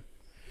fucked up.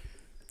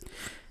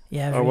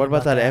 Yeah. Or what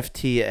about that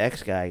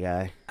FTX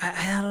guy?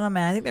 I don't know,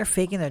 man. I think they're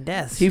faking their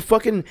deaths. He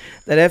fucking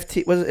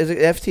is it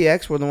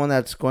FTX? Were the one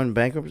that's going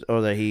bankrupt, or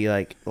that he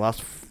like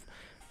lost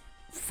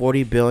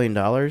 $40 billion?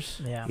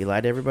 Yeah. He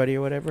lied to everybody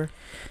or whatever.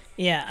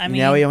 Yeah, I mean,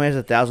 now he only has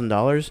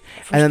 $1,000.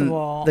 And then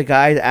the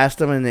guy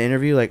asked him in the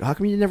interview, like, how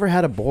come you never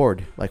had a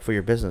board like for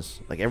your business?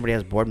 Like everybody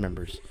has board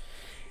members.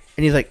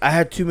 And he's like, I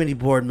had too many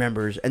board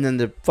members. And then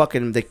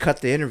they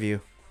cut the interview.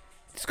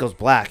 It just goes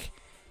black.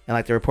 And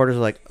like the reporters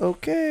are like,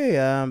 okay,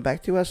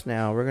 back to us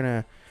now. We're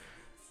gonna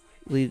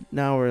lead.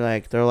 Now we're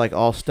like, they're like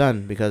all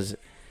stunned because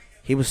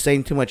he was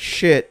saying too much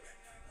shit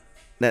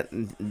that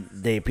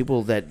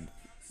people that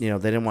they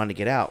didn't want to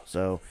get out,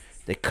 so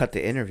they cut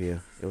the interview.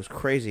 It was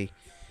crazy.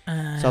 So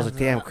I was like,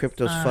 damn,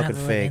 crypto's fucking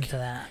fake.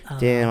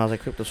 Damn, I was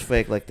like, crypto's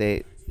fake. Like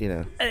they.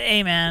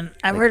 Hey man,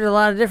 I've heard a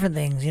lot of different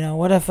things.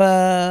 What if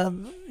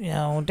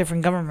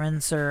different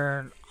governments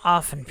are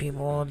offering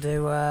people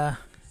to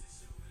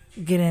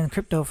get in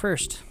crypto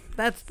first?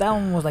 That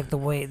one was like the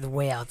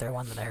way out there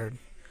one that I heard.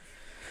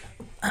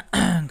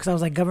 Because I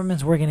was like,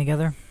 governments working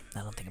together. I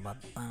don't know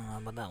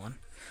about that one.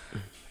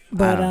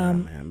 But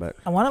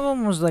one of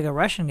them was like a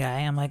Russian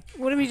guy. I'm like,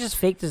 what if he just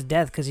faked his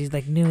death because he's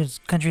like knew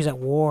his country's at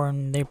war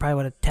and they probably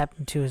would have tapped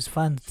into his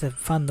funds to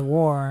fund the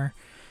war.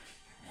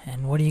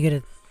 And what are you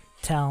gonna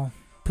tell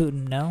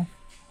Putin? No.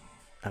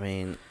 I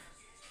mean,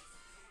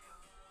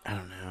 I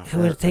don't know. He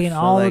would have taken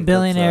all the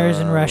billionaires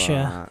in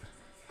Russia,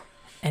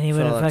 and he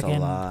would have fucking. A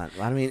lot.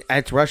 I mean,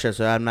 it's Russia,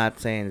 so I'm not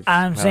saying.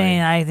 I'm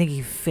saying I think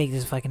he faked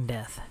his fucking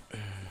death,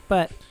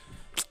 but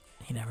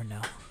you never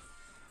know.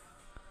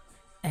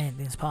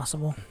 Anything's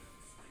possible.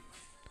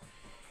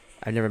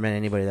 I've never met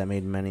anybody that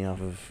made money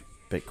off of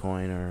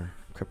Bitcoin or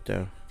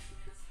crypto.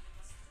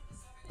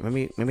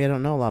 Maybe I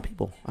don't know a lot of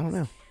people. I don't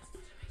know.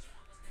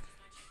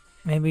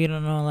 Maybe you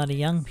don't know a lot of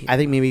young people. I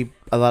think maybe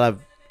a lot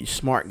of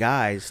smart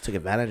guys took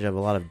advantage of a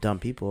lot of dumb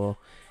people,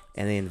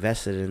 and they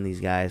invested in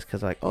these guys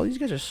because like, oh, these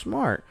guys are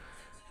smart.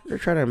 They're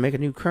trying to make a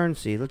new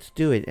currency. Let's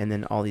do it. And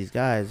then all these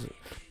guys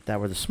that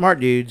were the smart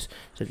dudes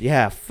said,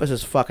 yeah, this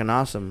is fucking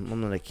awesome. I'm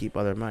going to keep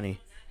all their money.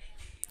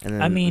 And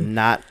then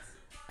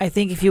I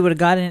think if you would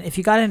have if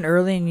you got in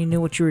early and you knew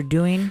what you were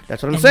doing.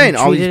 That's what I'm saying.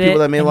 All these people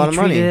that made a lot of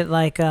money. Treated it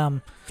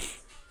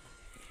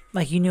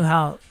like you knew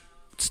how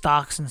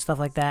stocks and stuff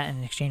like that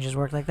and exchanges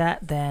work like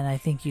that, then I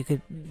think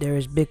there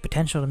is big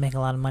potential to make a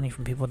lot of money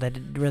from people that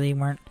really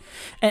weren't.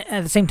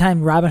 At the same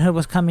time, Robinhood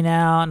was coming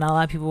out. Not a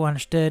lot of people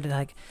understood.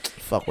 Like,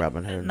 fuck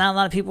Robinhood. Not a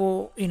lot of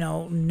people,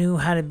 knew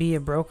how to be a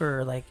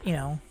broker.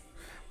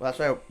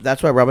 Well,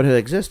 that's why Robinhood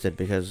existed,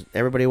 because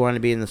everybody wanted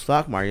to be in the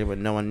stock market, but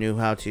no one knew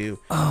how to.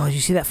 Oh, did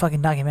you see that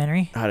fucking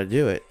documentary? How to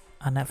do it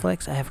on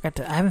Netflix? I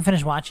haven't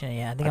finished watching it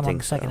yet. I think I'm on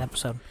the second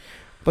episode.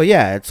 But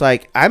yeah, it's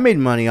like I made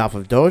money off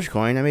of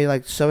Dogecoin. I made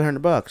like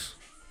 $700.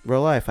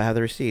 Real life. I have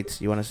the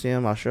receipts. You want to see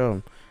them? I'll show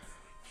them.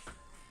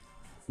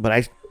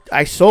 But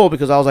I sold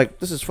because I was like,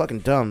 this is fucking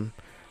dumb.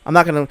 I'm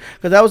not gonna,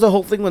 because that was the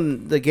whole thing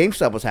when the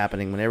GameStop was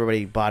happening, when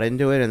everybody bought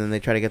into it and then they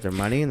try to get their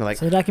money and they're like,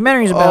 so the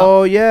documentary's about.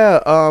 oh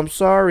yeah,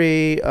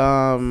 sorry,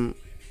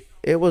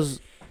 it was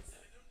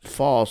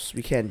false.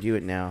 We can't do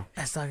it now.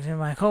 I was talking to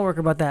my coworker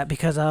about that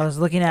because I was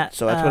looking at.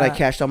 So that's when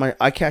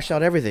I cashed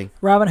out everything.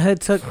 Robinhood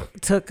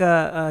took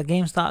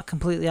GameStop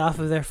completely off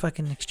of their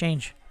fucking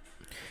exchange.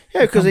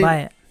 Yeah, because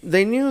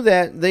they knew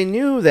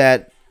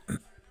that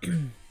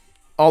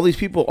all these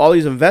people, all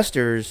these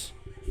investors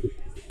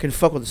can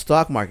fuck with the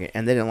stock market,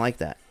 and they didn't like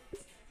that.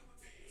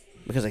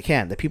 Because they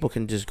can. The people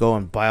can just go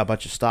and buy a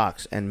bunch of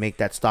stocks and make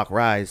that stock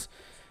rise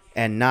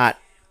and not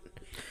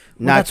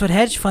that's what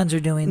hedge funds are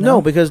doing, though.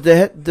 No, because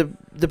the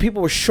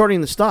people were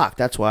shorting the stock,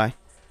 that's why.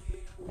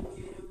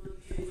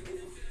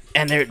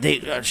 And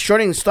they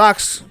shorting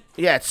stocks,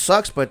 yeah, it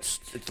sucks, but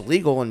it's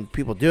legal and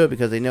people do it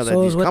because they know that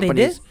these companies.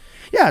 They did?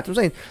 Yeah, that's what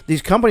I'm saying.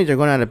 These companies are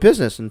going out of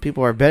business, and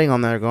people are betting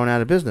on that they're going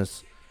out of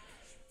business.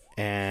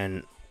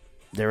 And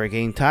they were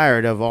getting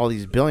tired of all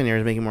these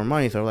billionaires making more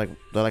money, so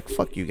they're like,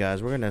 fuck you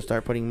guys, we're gonna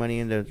start putting money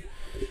into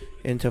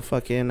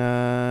fucking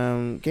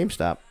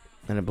GameStop,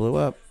 and it blew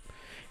up.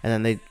 And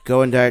then they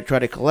go and try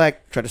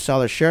to sell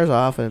their shares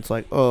off, and it's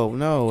like, oh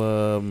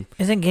no.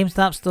 Isn't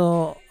GameStop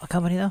still a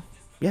company though?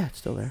 Yeah, it's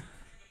still there.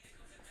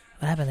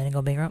 What happened? They didn't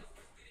go bankrupt?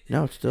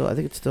 No, it's still. I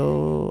think it's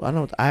still. I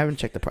don't know. I haven't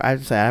checked I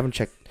haven't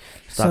checked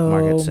stock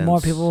market since. So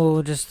more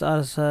people just all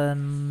of a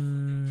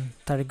sudden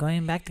started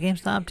going back to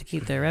GameStop to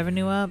keep their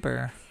revenue up,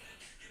 or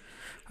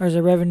has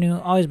their revenue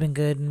always been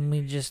good and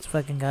we just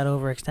fucking got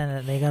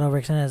overextended? They got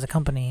overextended as a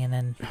company, and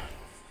then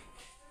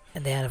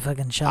they had a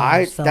fucking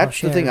sell.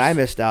 That's the thing I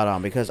missed out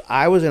on, because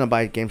I was gonna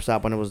buy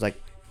GameStop when it was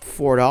like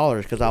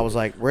 $4, because I was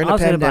like, we're in a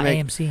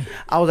pandemic. AMC.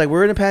 I was like,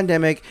 we're in a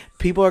pandemic.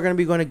 People are gonna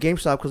be going to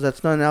GameStop because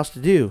that's nothing else to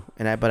do.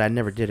 But I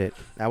never did it.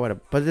 I would have,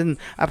 but then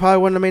I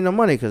probably wouldn't have made no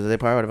money because they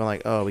probably would have been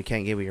like, oh, we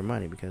can't give you your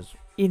money because.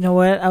 You know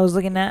what I was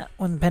looking at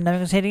when the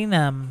pandemic was hitting?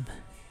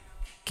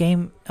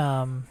 Game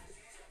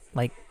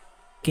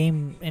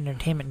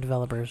entertainment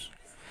developers,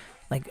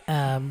 like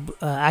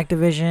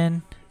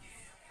Activision.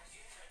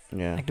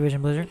 Yeah.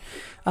 Activision Blizzard.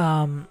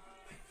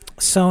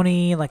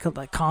 Sony,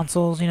 like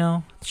consoles,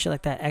 shit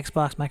like that.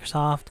 Xbox,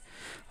 Microsoft,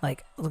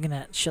 like looking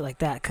at shit like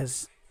that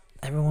because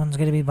everyone's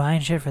gonna be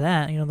buying shit for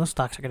that. Those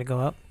stocks are gonna go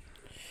up.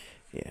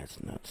 Yeah,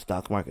 it's not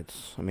stock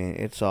markets. I mean,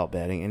 it's all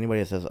betting.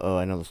 Anybody that says, "Oh,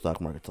 I know the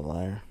stock market's a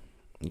liar,"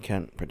 you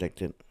can't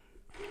predict it.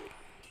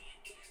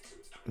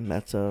 And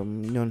that's a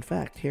known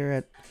fact here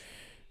at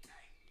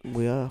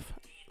We Off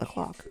the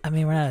Clock. I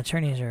mean, we're not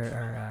attorneys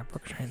or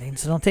brokers or anything,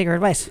 so don't take our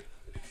advice.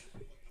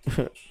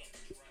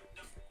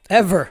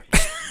 Ever.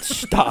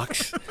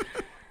 Stocks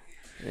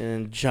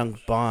and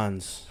junk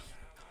bonds.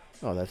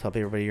 Oh, that's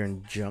helping everybody here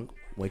in junk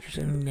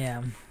waitressing.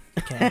 Yeah.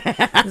 Okay.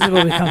 This is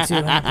what we come to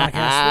on the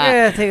podcast.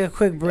 We're gonna take a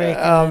quick break.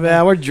 Oh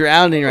man, we're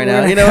drowning right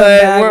now. You know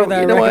what?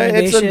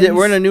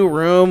 We're in a new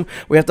room.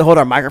 We have to hold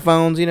our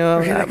microphones. Maybe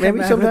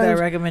sometimes with our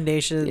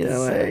recommendations.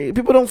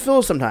 People don't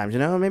feel sometimes.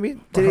 Maybe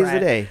today's the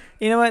day.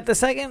 You know what? The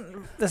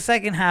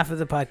second half of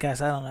the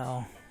podcast, I don't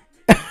know.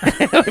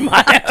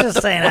 I'm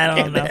just saying I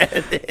don't know.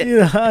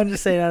 I'm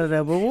just saying I don't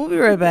know. But we'll be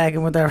right back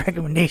and with our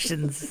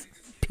recommendations.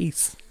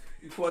 Peace.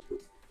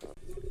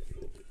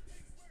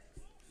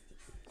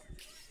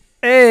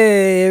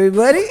 Hey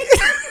everybody!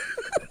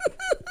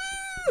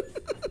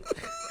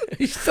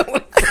 You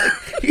sound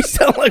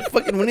like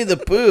fucking Winnie the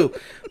Pooh.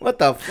 What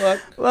the fuck?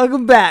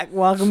 Welcome back.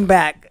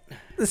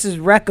 This is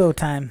Reco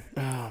time.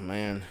 Oh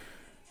man.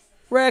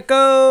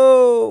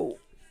 Reco.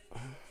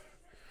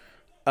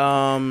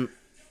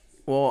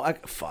 Well, I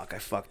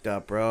fucked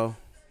up, bro.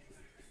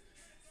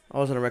 I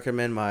was gonna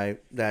recommend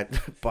that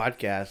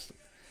podcast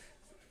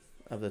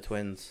of the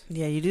twins.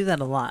 Yeah, you do that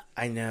a lot.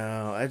 I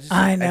know.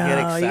 I know. I get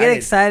excited. You get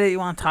excited. You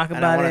want to talk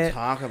about it. I want to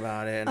talk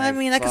about it. I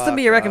mean, that could still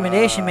be your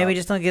recommendation. Maybe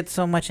just don't get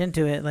so much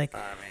into it. Like,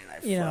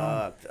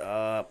 fucked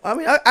up. I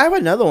mean, I have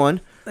another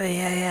one.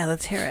 Yeah.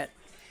 Let's hear it.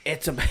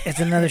 It's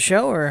another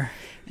show, or?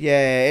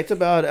 Yeah, it's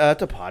about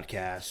it's a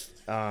podcast.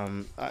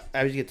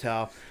 As you can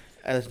tell,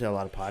 I listen to a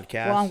lot of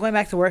podcasts. Well, I'm going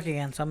back to work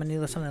again, so I'm gonna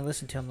need something to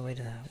listen to on the way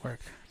to work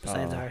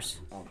besides ours.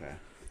 Okay.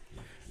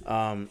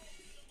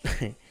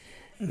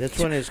 This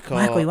one is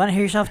called. Michael, you want to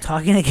hear yourself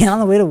talking again on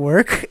the way to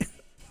work?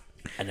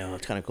 I know,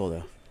 it's kind of cool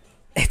though.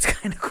 It's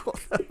kind of cool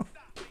though.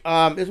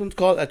 This one's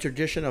called A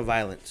Tradition of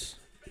Violence.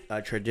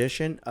 A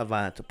Tradition of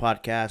Violence, a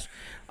podcast.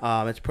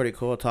 It's pretty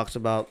cool. It talks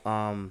about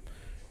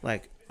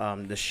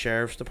the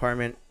sheriff's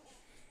department,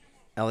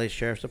 LA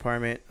Sheriff's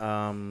Department,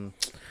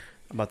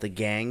 about the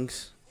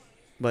gangs.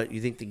 But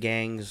you think the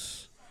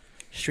gangs,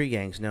 street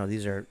gangs? No,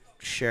 these are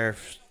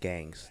sheriff's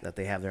gangs that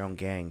they have their own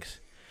gangs.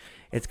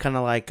 It's kind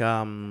of like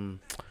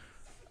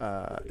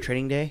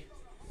Training Day.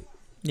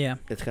 Yeah.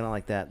 It's kind of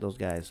like that. Those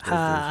guys.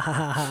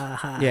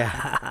 Yeah.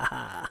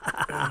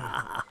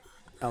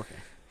 Okay.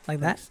 Like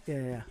that?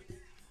 Yeah.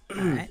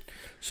 All right.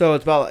 So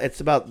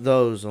it's about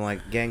those and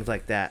like gangs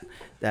like that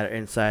are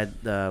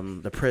inside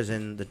the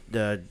prison,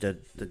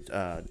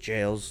 the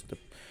jails,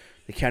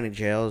 the county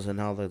jails, and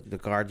all the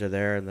guards are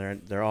there,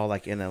 and they're all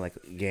like in a like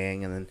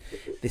gang, and then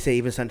they say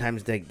even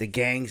sometimes the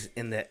gangs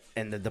in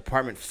the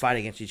department fight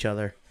against each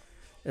other.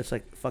 It's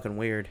like fucking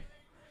weird,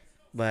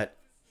 but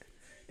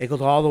it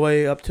goes all the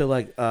way up to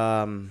like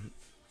the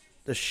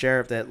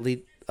sheriff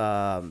the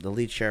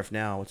lead sheriff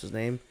now. What's his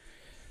name?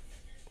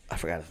 I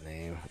forgot his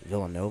name.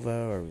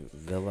 Villanova or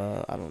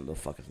Villa. I don't know what the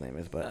fuck his name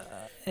is, but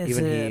It's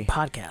even a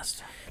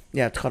podcast.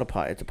 Yeah, it's called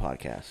It's a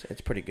podcast.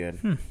 It's pretty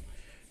good.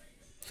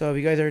 So if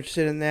you guys are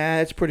interested in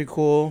that, it's pretty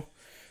cool.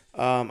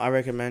 I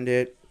recommend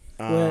it.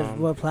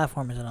 What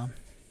platform is it on?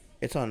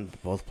 It's on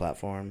both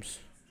platforms.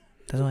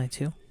 There's only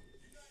 2?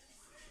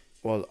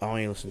 Well, I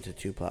only listen to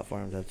 2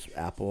 platforms. That's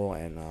Apple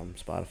and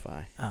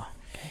Spotify. Oh,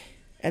 okay.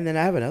 And then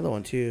I have another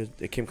one too.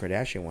 The Kim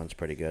Kardashian one's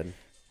pretty good.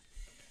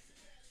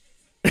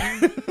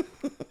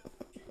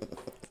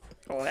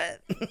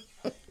 What?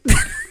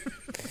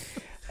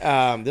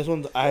 This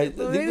one's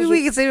Maybe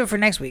we can save it for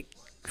next week,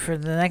 for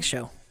the next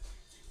show.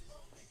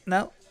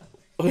 No?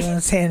 You want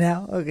to say it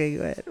now? Okay,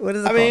 go ahead. What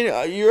is it called?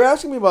 mean, you're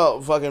asking me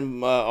about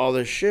fucking all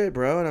this shit,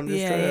 bro, and I'm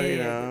just trying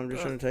to, I'm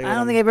just trying to tell you. I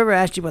don't think I've ever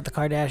asked you about the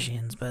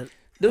Kardashians, but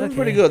this one's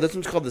pretty good. This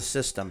one's called The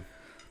System.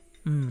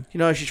 You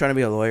know, she's trying to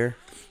be a lawyer.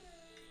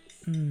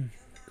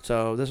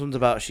 So this one's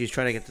about she's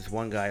trying to get this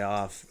one guy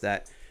off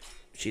that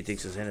she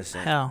thinks is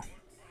innocent. How?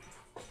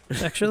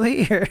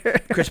 Sexually? Or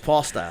Chris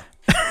Paul style.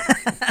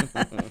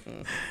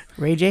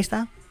 Ray J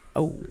style?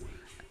 Oh,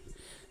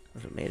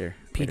 that's what made her.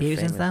 Pete made her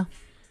Davidson famous. style?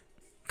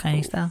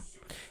 Kanye style?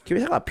 Can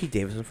we talk about Pete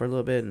Davidson for a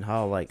little bit and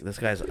how like this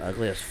guy's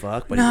ugly as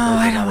fuck? But No, he goes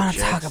I with don't all the want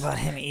to talk chicks? about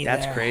him either.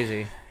 That's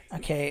crazy.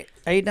 Okay,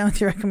 are you done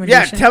with your Yeah,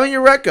 recommendation? tell me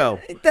your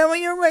reco. Tell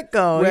me your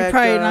Rico. You're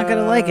probably not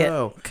gonna like it,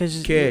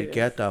 cause Kid,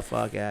 get the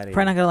fuck out of here.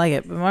 probably not gonna like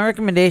it. But my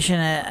recommendation,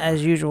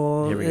 as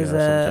usual, Here we is go.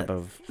 Some type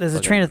of there's a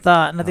fucking- train of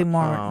thought, nothing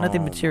more, Oh,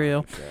 nothing my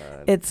material.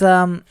 God. It's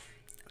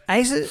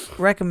I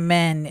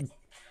recommend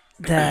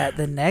that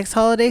the next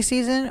holiday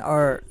season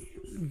or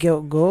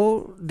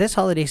go this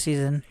holiday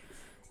season.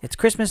 It's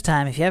Christmas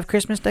time. If you have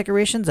Christmas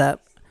decorations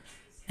up,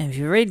 and if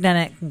you've already done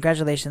it,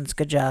 congratulations,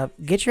 good job.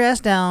 Get your ass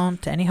down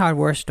to any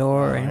hardware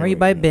store, anywhere you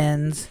buy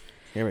bins.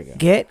 Here we go.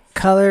 Get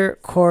color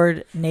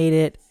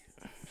coordinated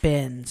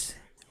bins.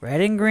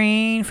 Red and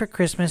green for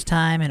Christmas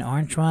time, and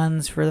orange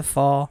ones for the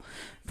fall.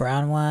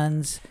 Brown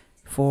ones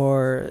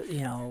for,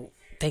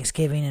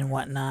 Thanksgiving and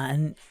whatnot.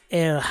 And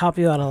it'll help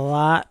you out a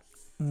lot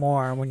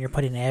more when you're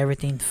putting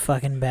everything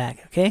fucking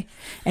back, okay?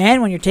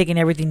 And when you're taking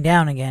everything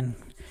down again.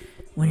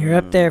 When you're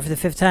up there for the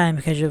 5th time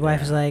because your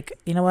wife is like,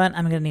 you know what,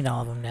 I'm going to need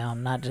all of them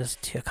down, not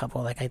just a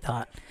couple like I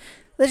thought.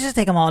 Let's just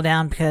take them all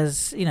down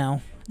because,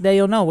 then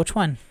you'll know which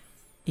one.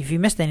 If you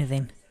missed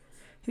anything.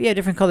 If you have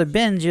different colored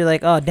bins, you're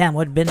like, oh, damn,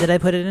 what bin did I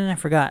put it in? I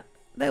forgot.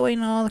 That way,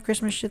 all the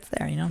Christmas shit's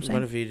there, you know what I'm saying?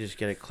 What if you just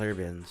get a clear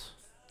bins?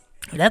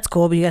 That's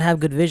cool, but you gotta have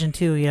good vision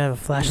too. You have a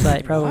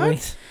flashlight, probably.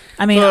 What?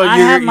 I mean, So I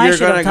have my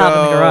shit up top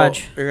in the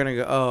garage. You're gonna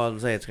go. Oh, I'll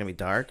say it's gonna be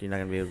dark. You're not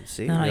gonna be able to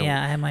see. No, You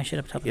yeah, I have my shit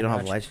up top. You in the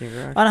don't garage. have lights in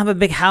your garage. I don't have a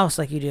big house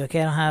like you do.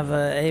 Okay, I don't have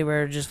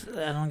anywhere. I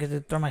don't get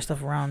to throw my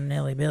stuff around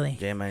nilly billy.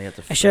 Damn, man, you have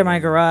to. I share my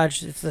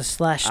garage. It's the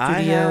slash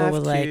I studio have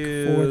with like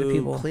 4 other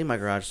people. Clean my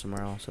garage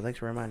tomorrow. So thanks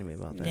for reminding me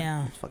about that.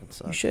 Yeah. It fucking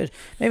sucks. You should.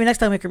 Maybe next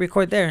time we could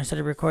record there instead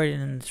of recording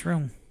in this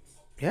room.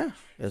 Yeah,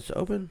 it's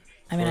open.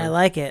 I mean, I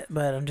like it,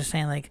 but I'm just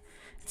saying like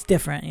it's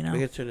different. We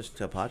could turn this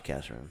into a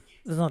podcast room.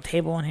 There's no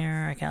table in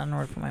here. I can't know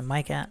where to put my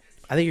mic at.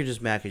 I think you're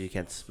just mad because you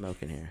can't smoke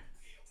in here.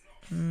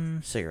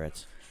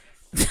 Cigarettes.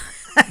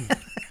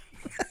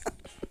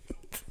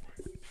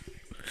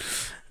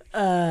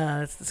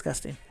 That's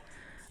disgusting.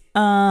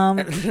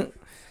 But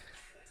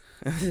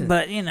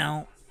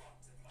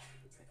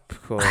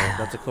Cool.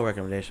 That's a cool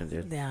recommendation,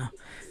 dude. yeah,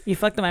 you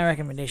fucked up my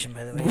recommendation,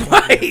 by the way.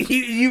 Why?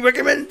 You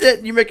recommended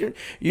it? You recommended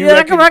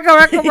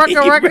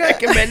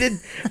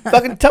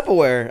fucking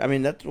Tupperware. I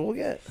mean, that's what we'll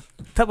get.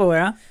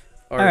 Tupperware, huh?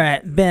 Or All right,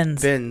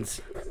 bins.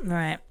 Bins. All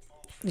right,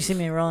 you see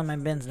me rolling my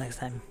bins next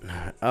time.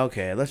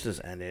 Okay, let's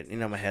just end it.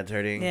 My head's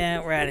hurting. Yeah,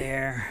 we're out of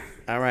here.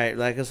 All right,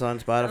 like us on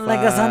Spotify. Like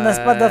us on the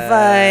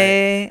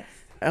Spotify.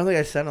 I don't think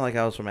I sounded like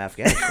I was from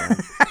Afghanistan.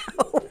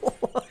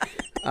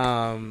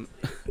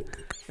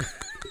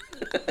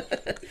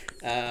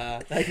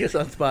 Like us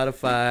on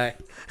Spotify.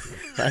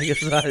 Like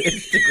us on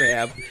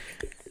Instagram.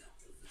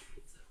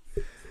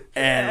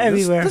 And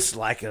Everywhere. Just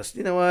like us.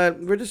 You know what?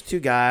 We're just 2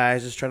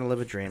 guys just trying to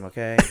live a dream,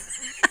 okay?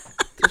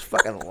 Just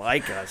fucking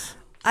like us.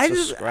 I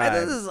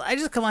Subscribe.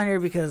 just come on here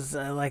because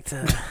I like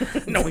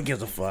to. No one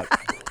gives a fuck.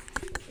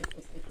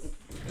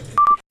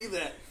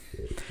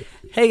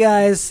 Hey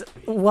guys,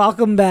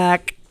 welcome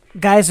back,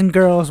 guys and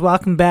girls.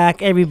 Welcome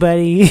back,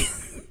 everybody.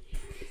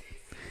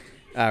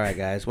 All right,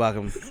 guys.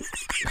 Welcome.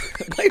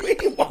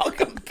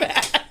 Welcome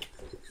back.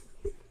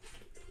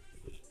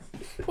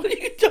 What are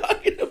you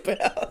talking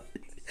about?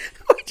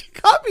 Why'd you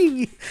copy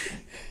me?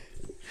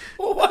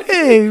 What?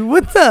 Hey,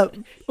 what's up?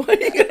 What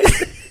are you gonna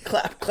say?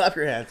 Clap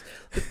your hands.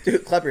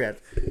 Dude, clap your hands.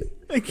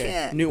 I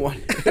can't. New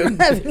one. I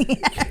don't have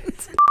any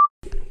hands.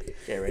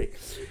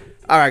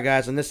 All right,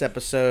 guys. On this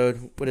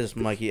episode, what is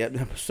Mikey?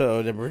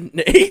 Episode number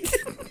 8.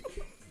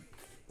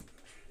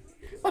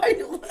 Why are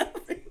you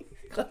laughing?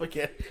 Clap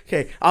again.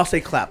 Okay, I'll say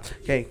clap.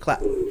 Okay,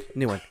 clap.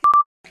 New one.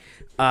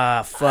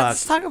 Fuck.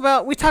 Let's talk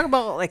about. We talk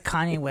about like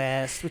Kanye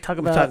West. We talk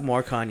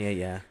more Kanye.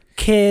 Yeah.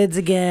 Kids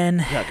again.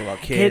 We talk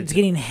about Kids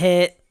getting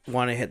hit.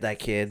 Want to hit that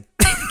kid.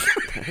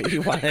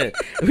 We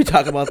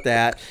talk about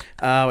that.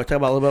 We talk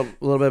about a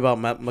little bit about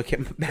Matthew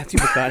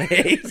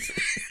McConaughey.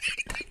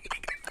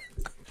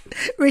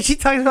 Richie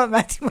talks about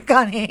Matthew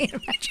McConaughey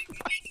and Magic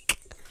Mike.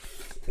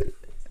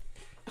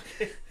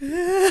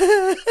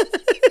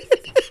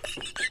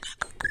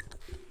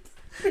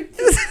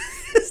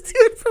 Let's do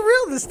it for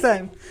real this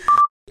time.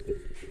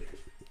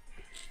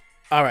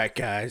 All right,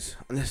 guys.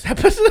 On this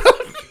episode,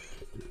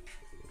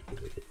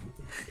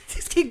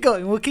 just keep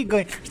going. We'll keep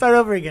going. Start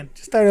over again.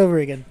 Just start over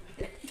again.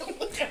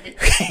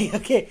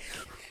 Okay.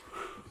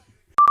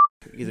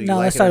 No,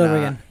 let's start over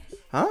again.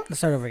 Huh? Let's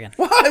start over again.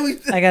 Why?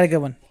 I got a good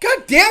one.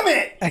 God damn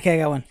it! Okay, I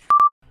got one.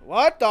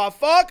 What the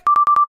fuck?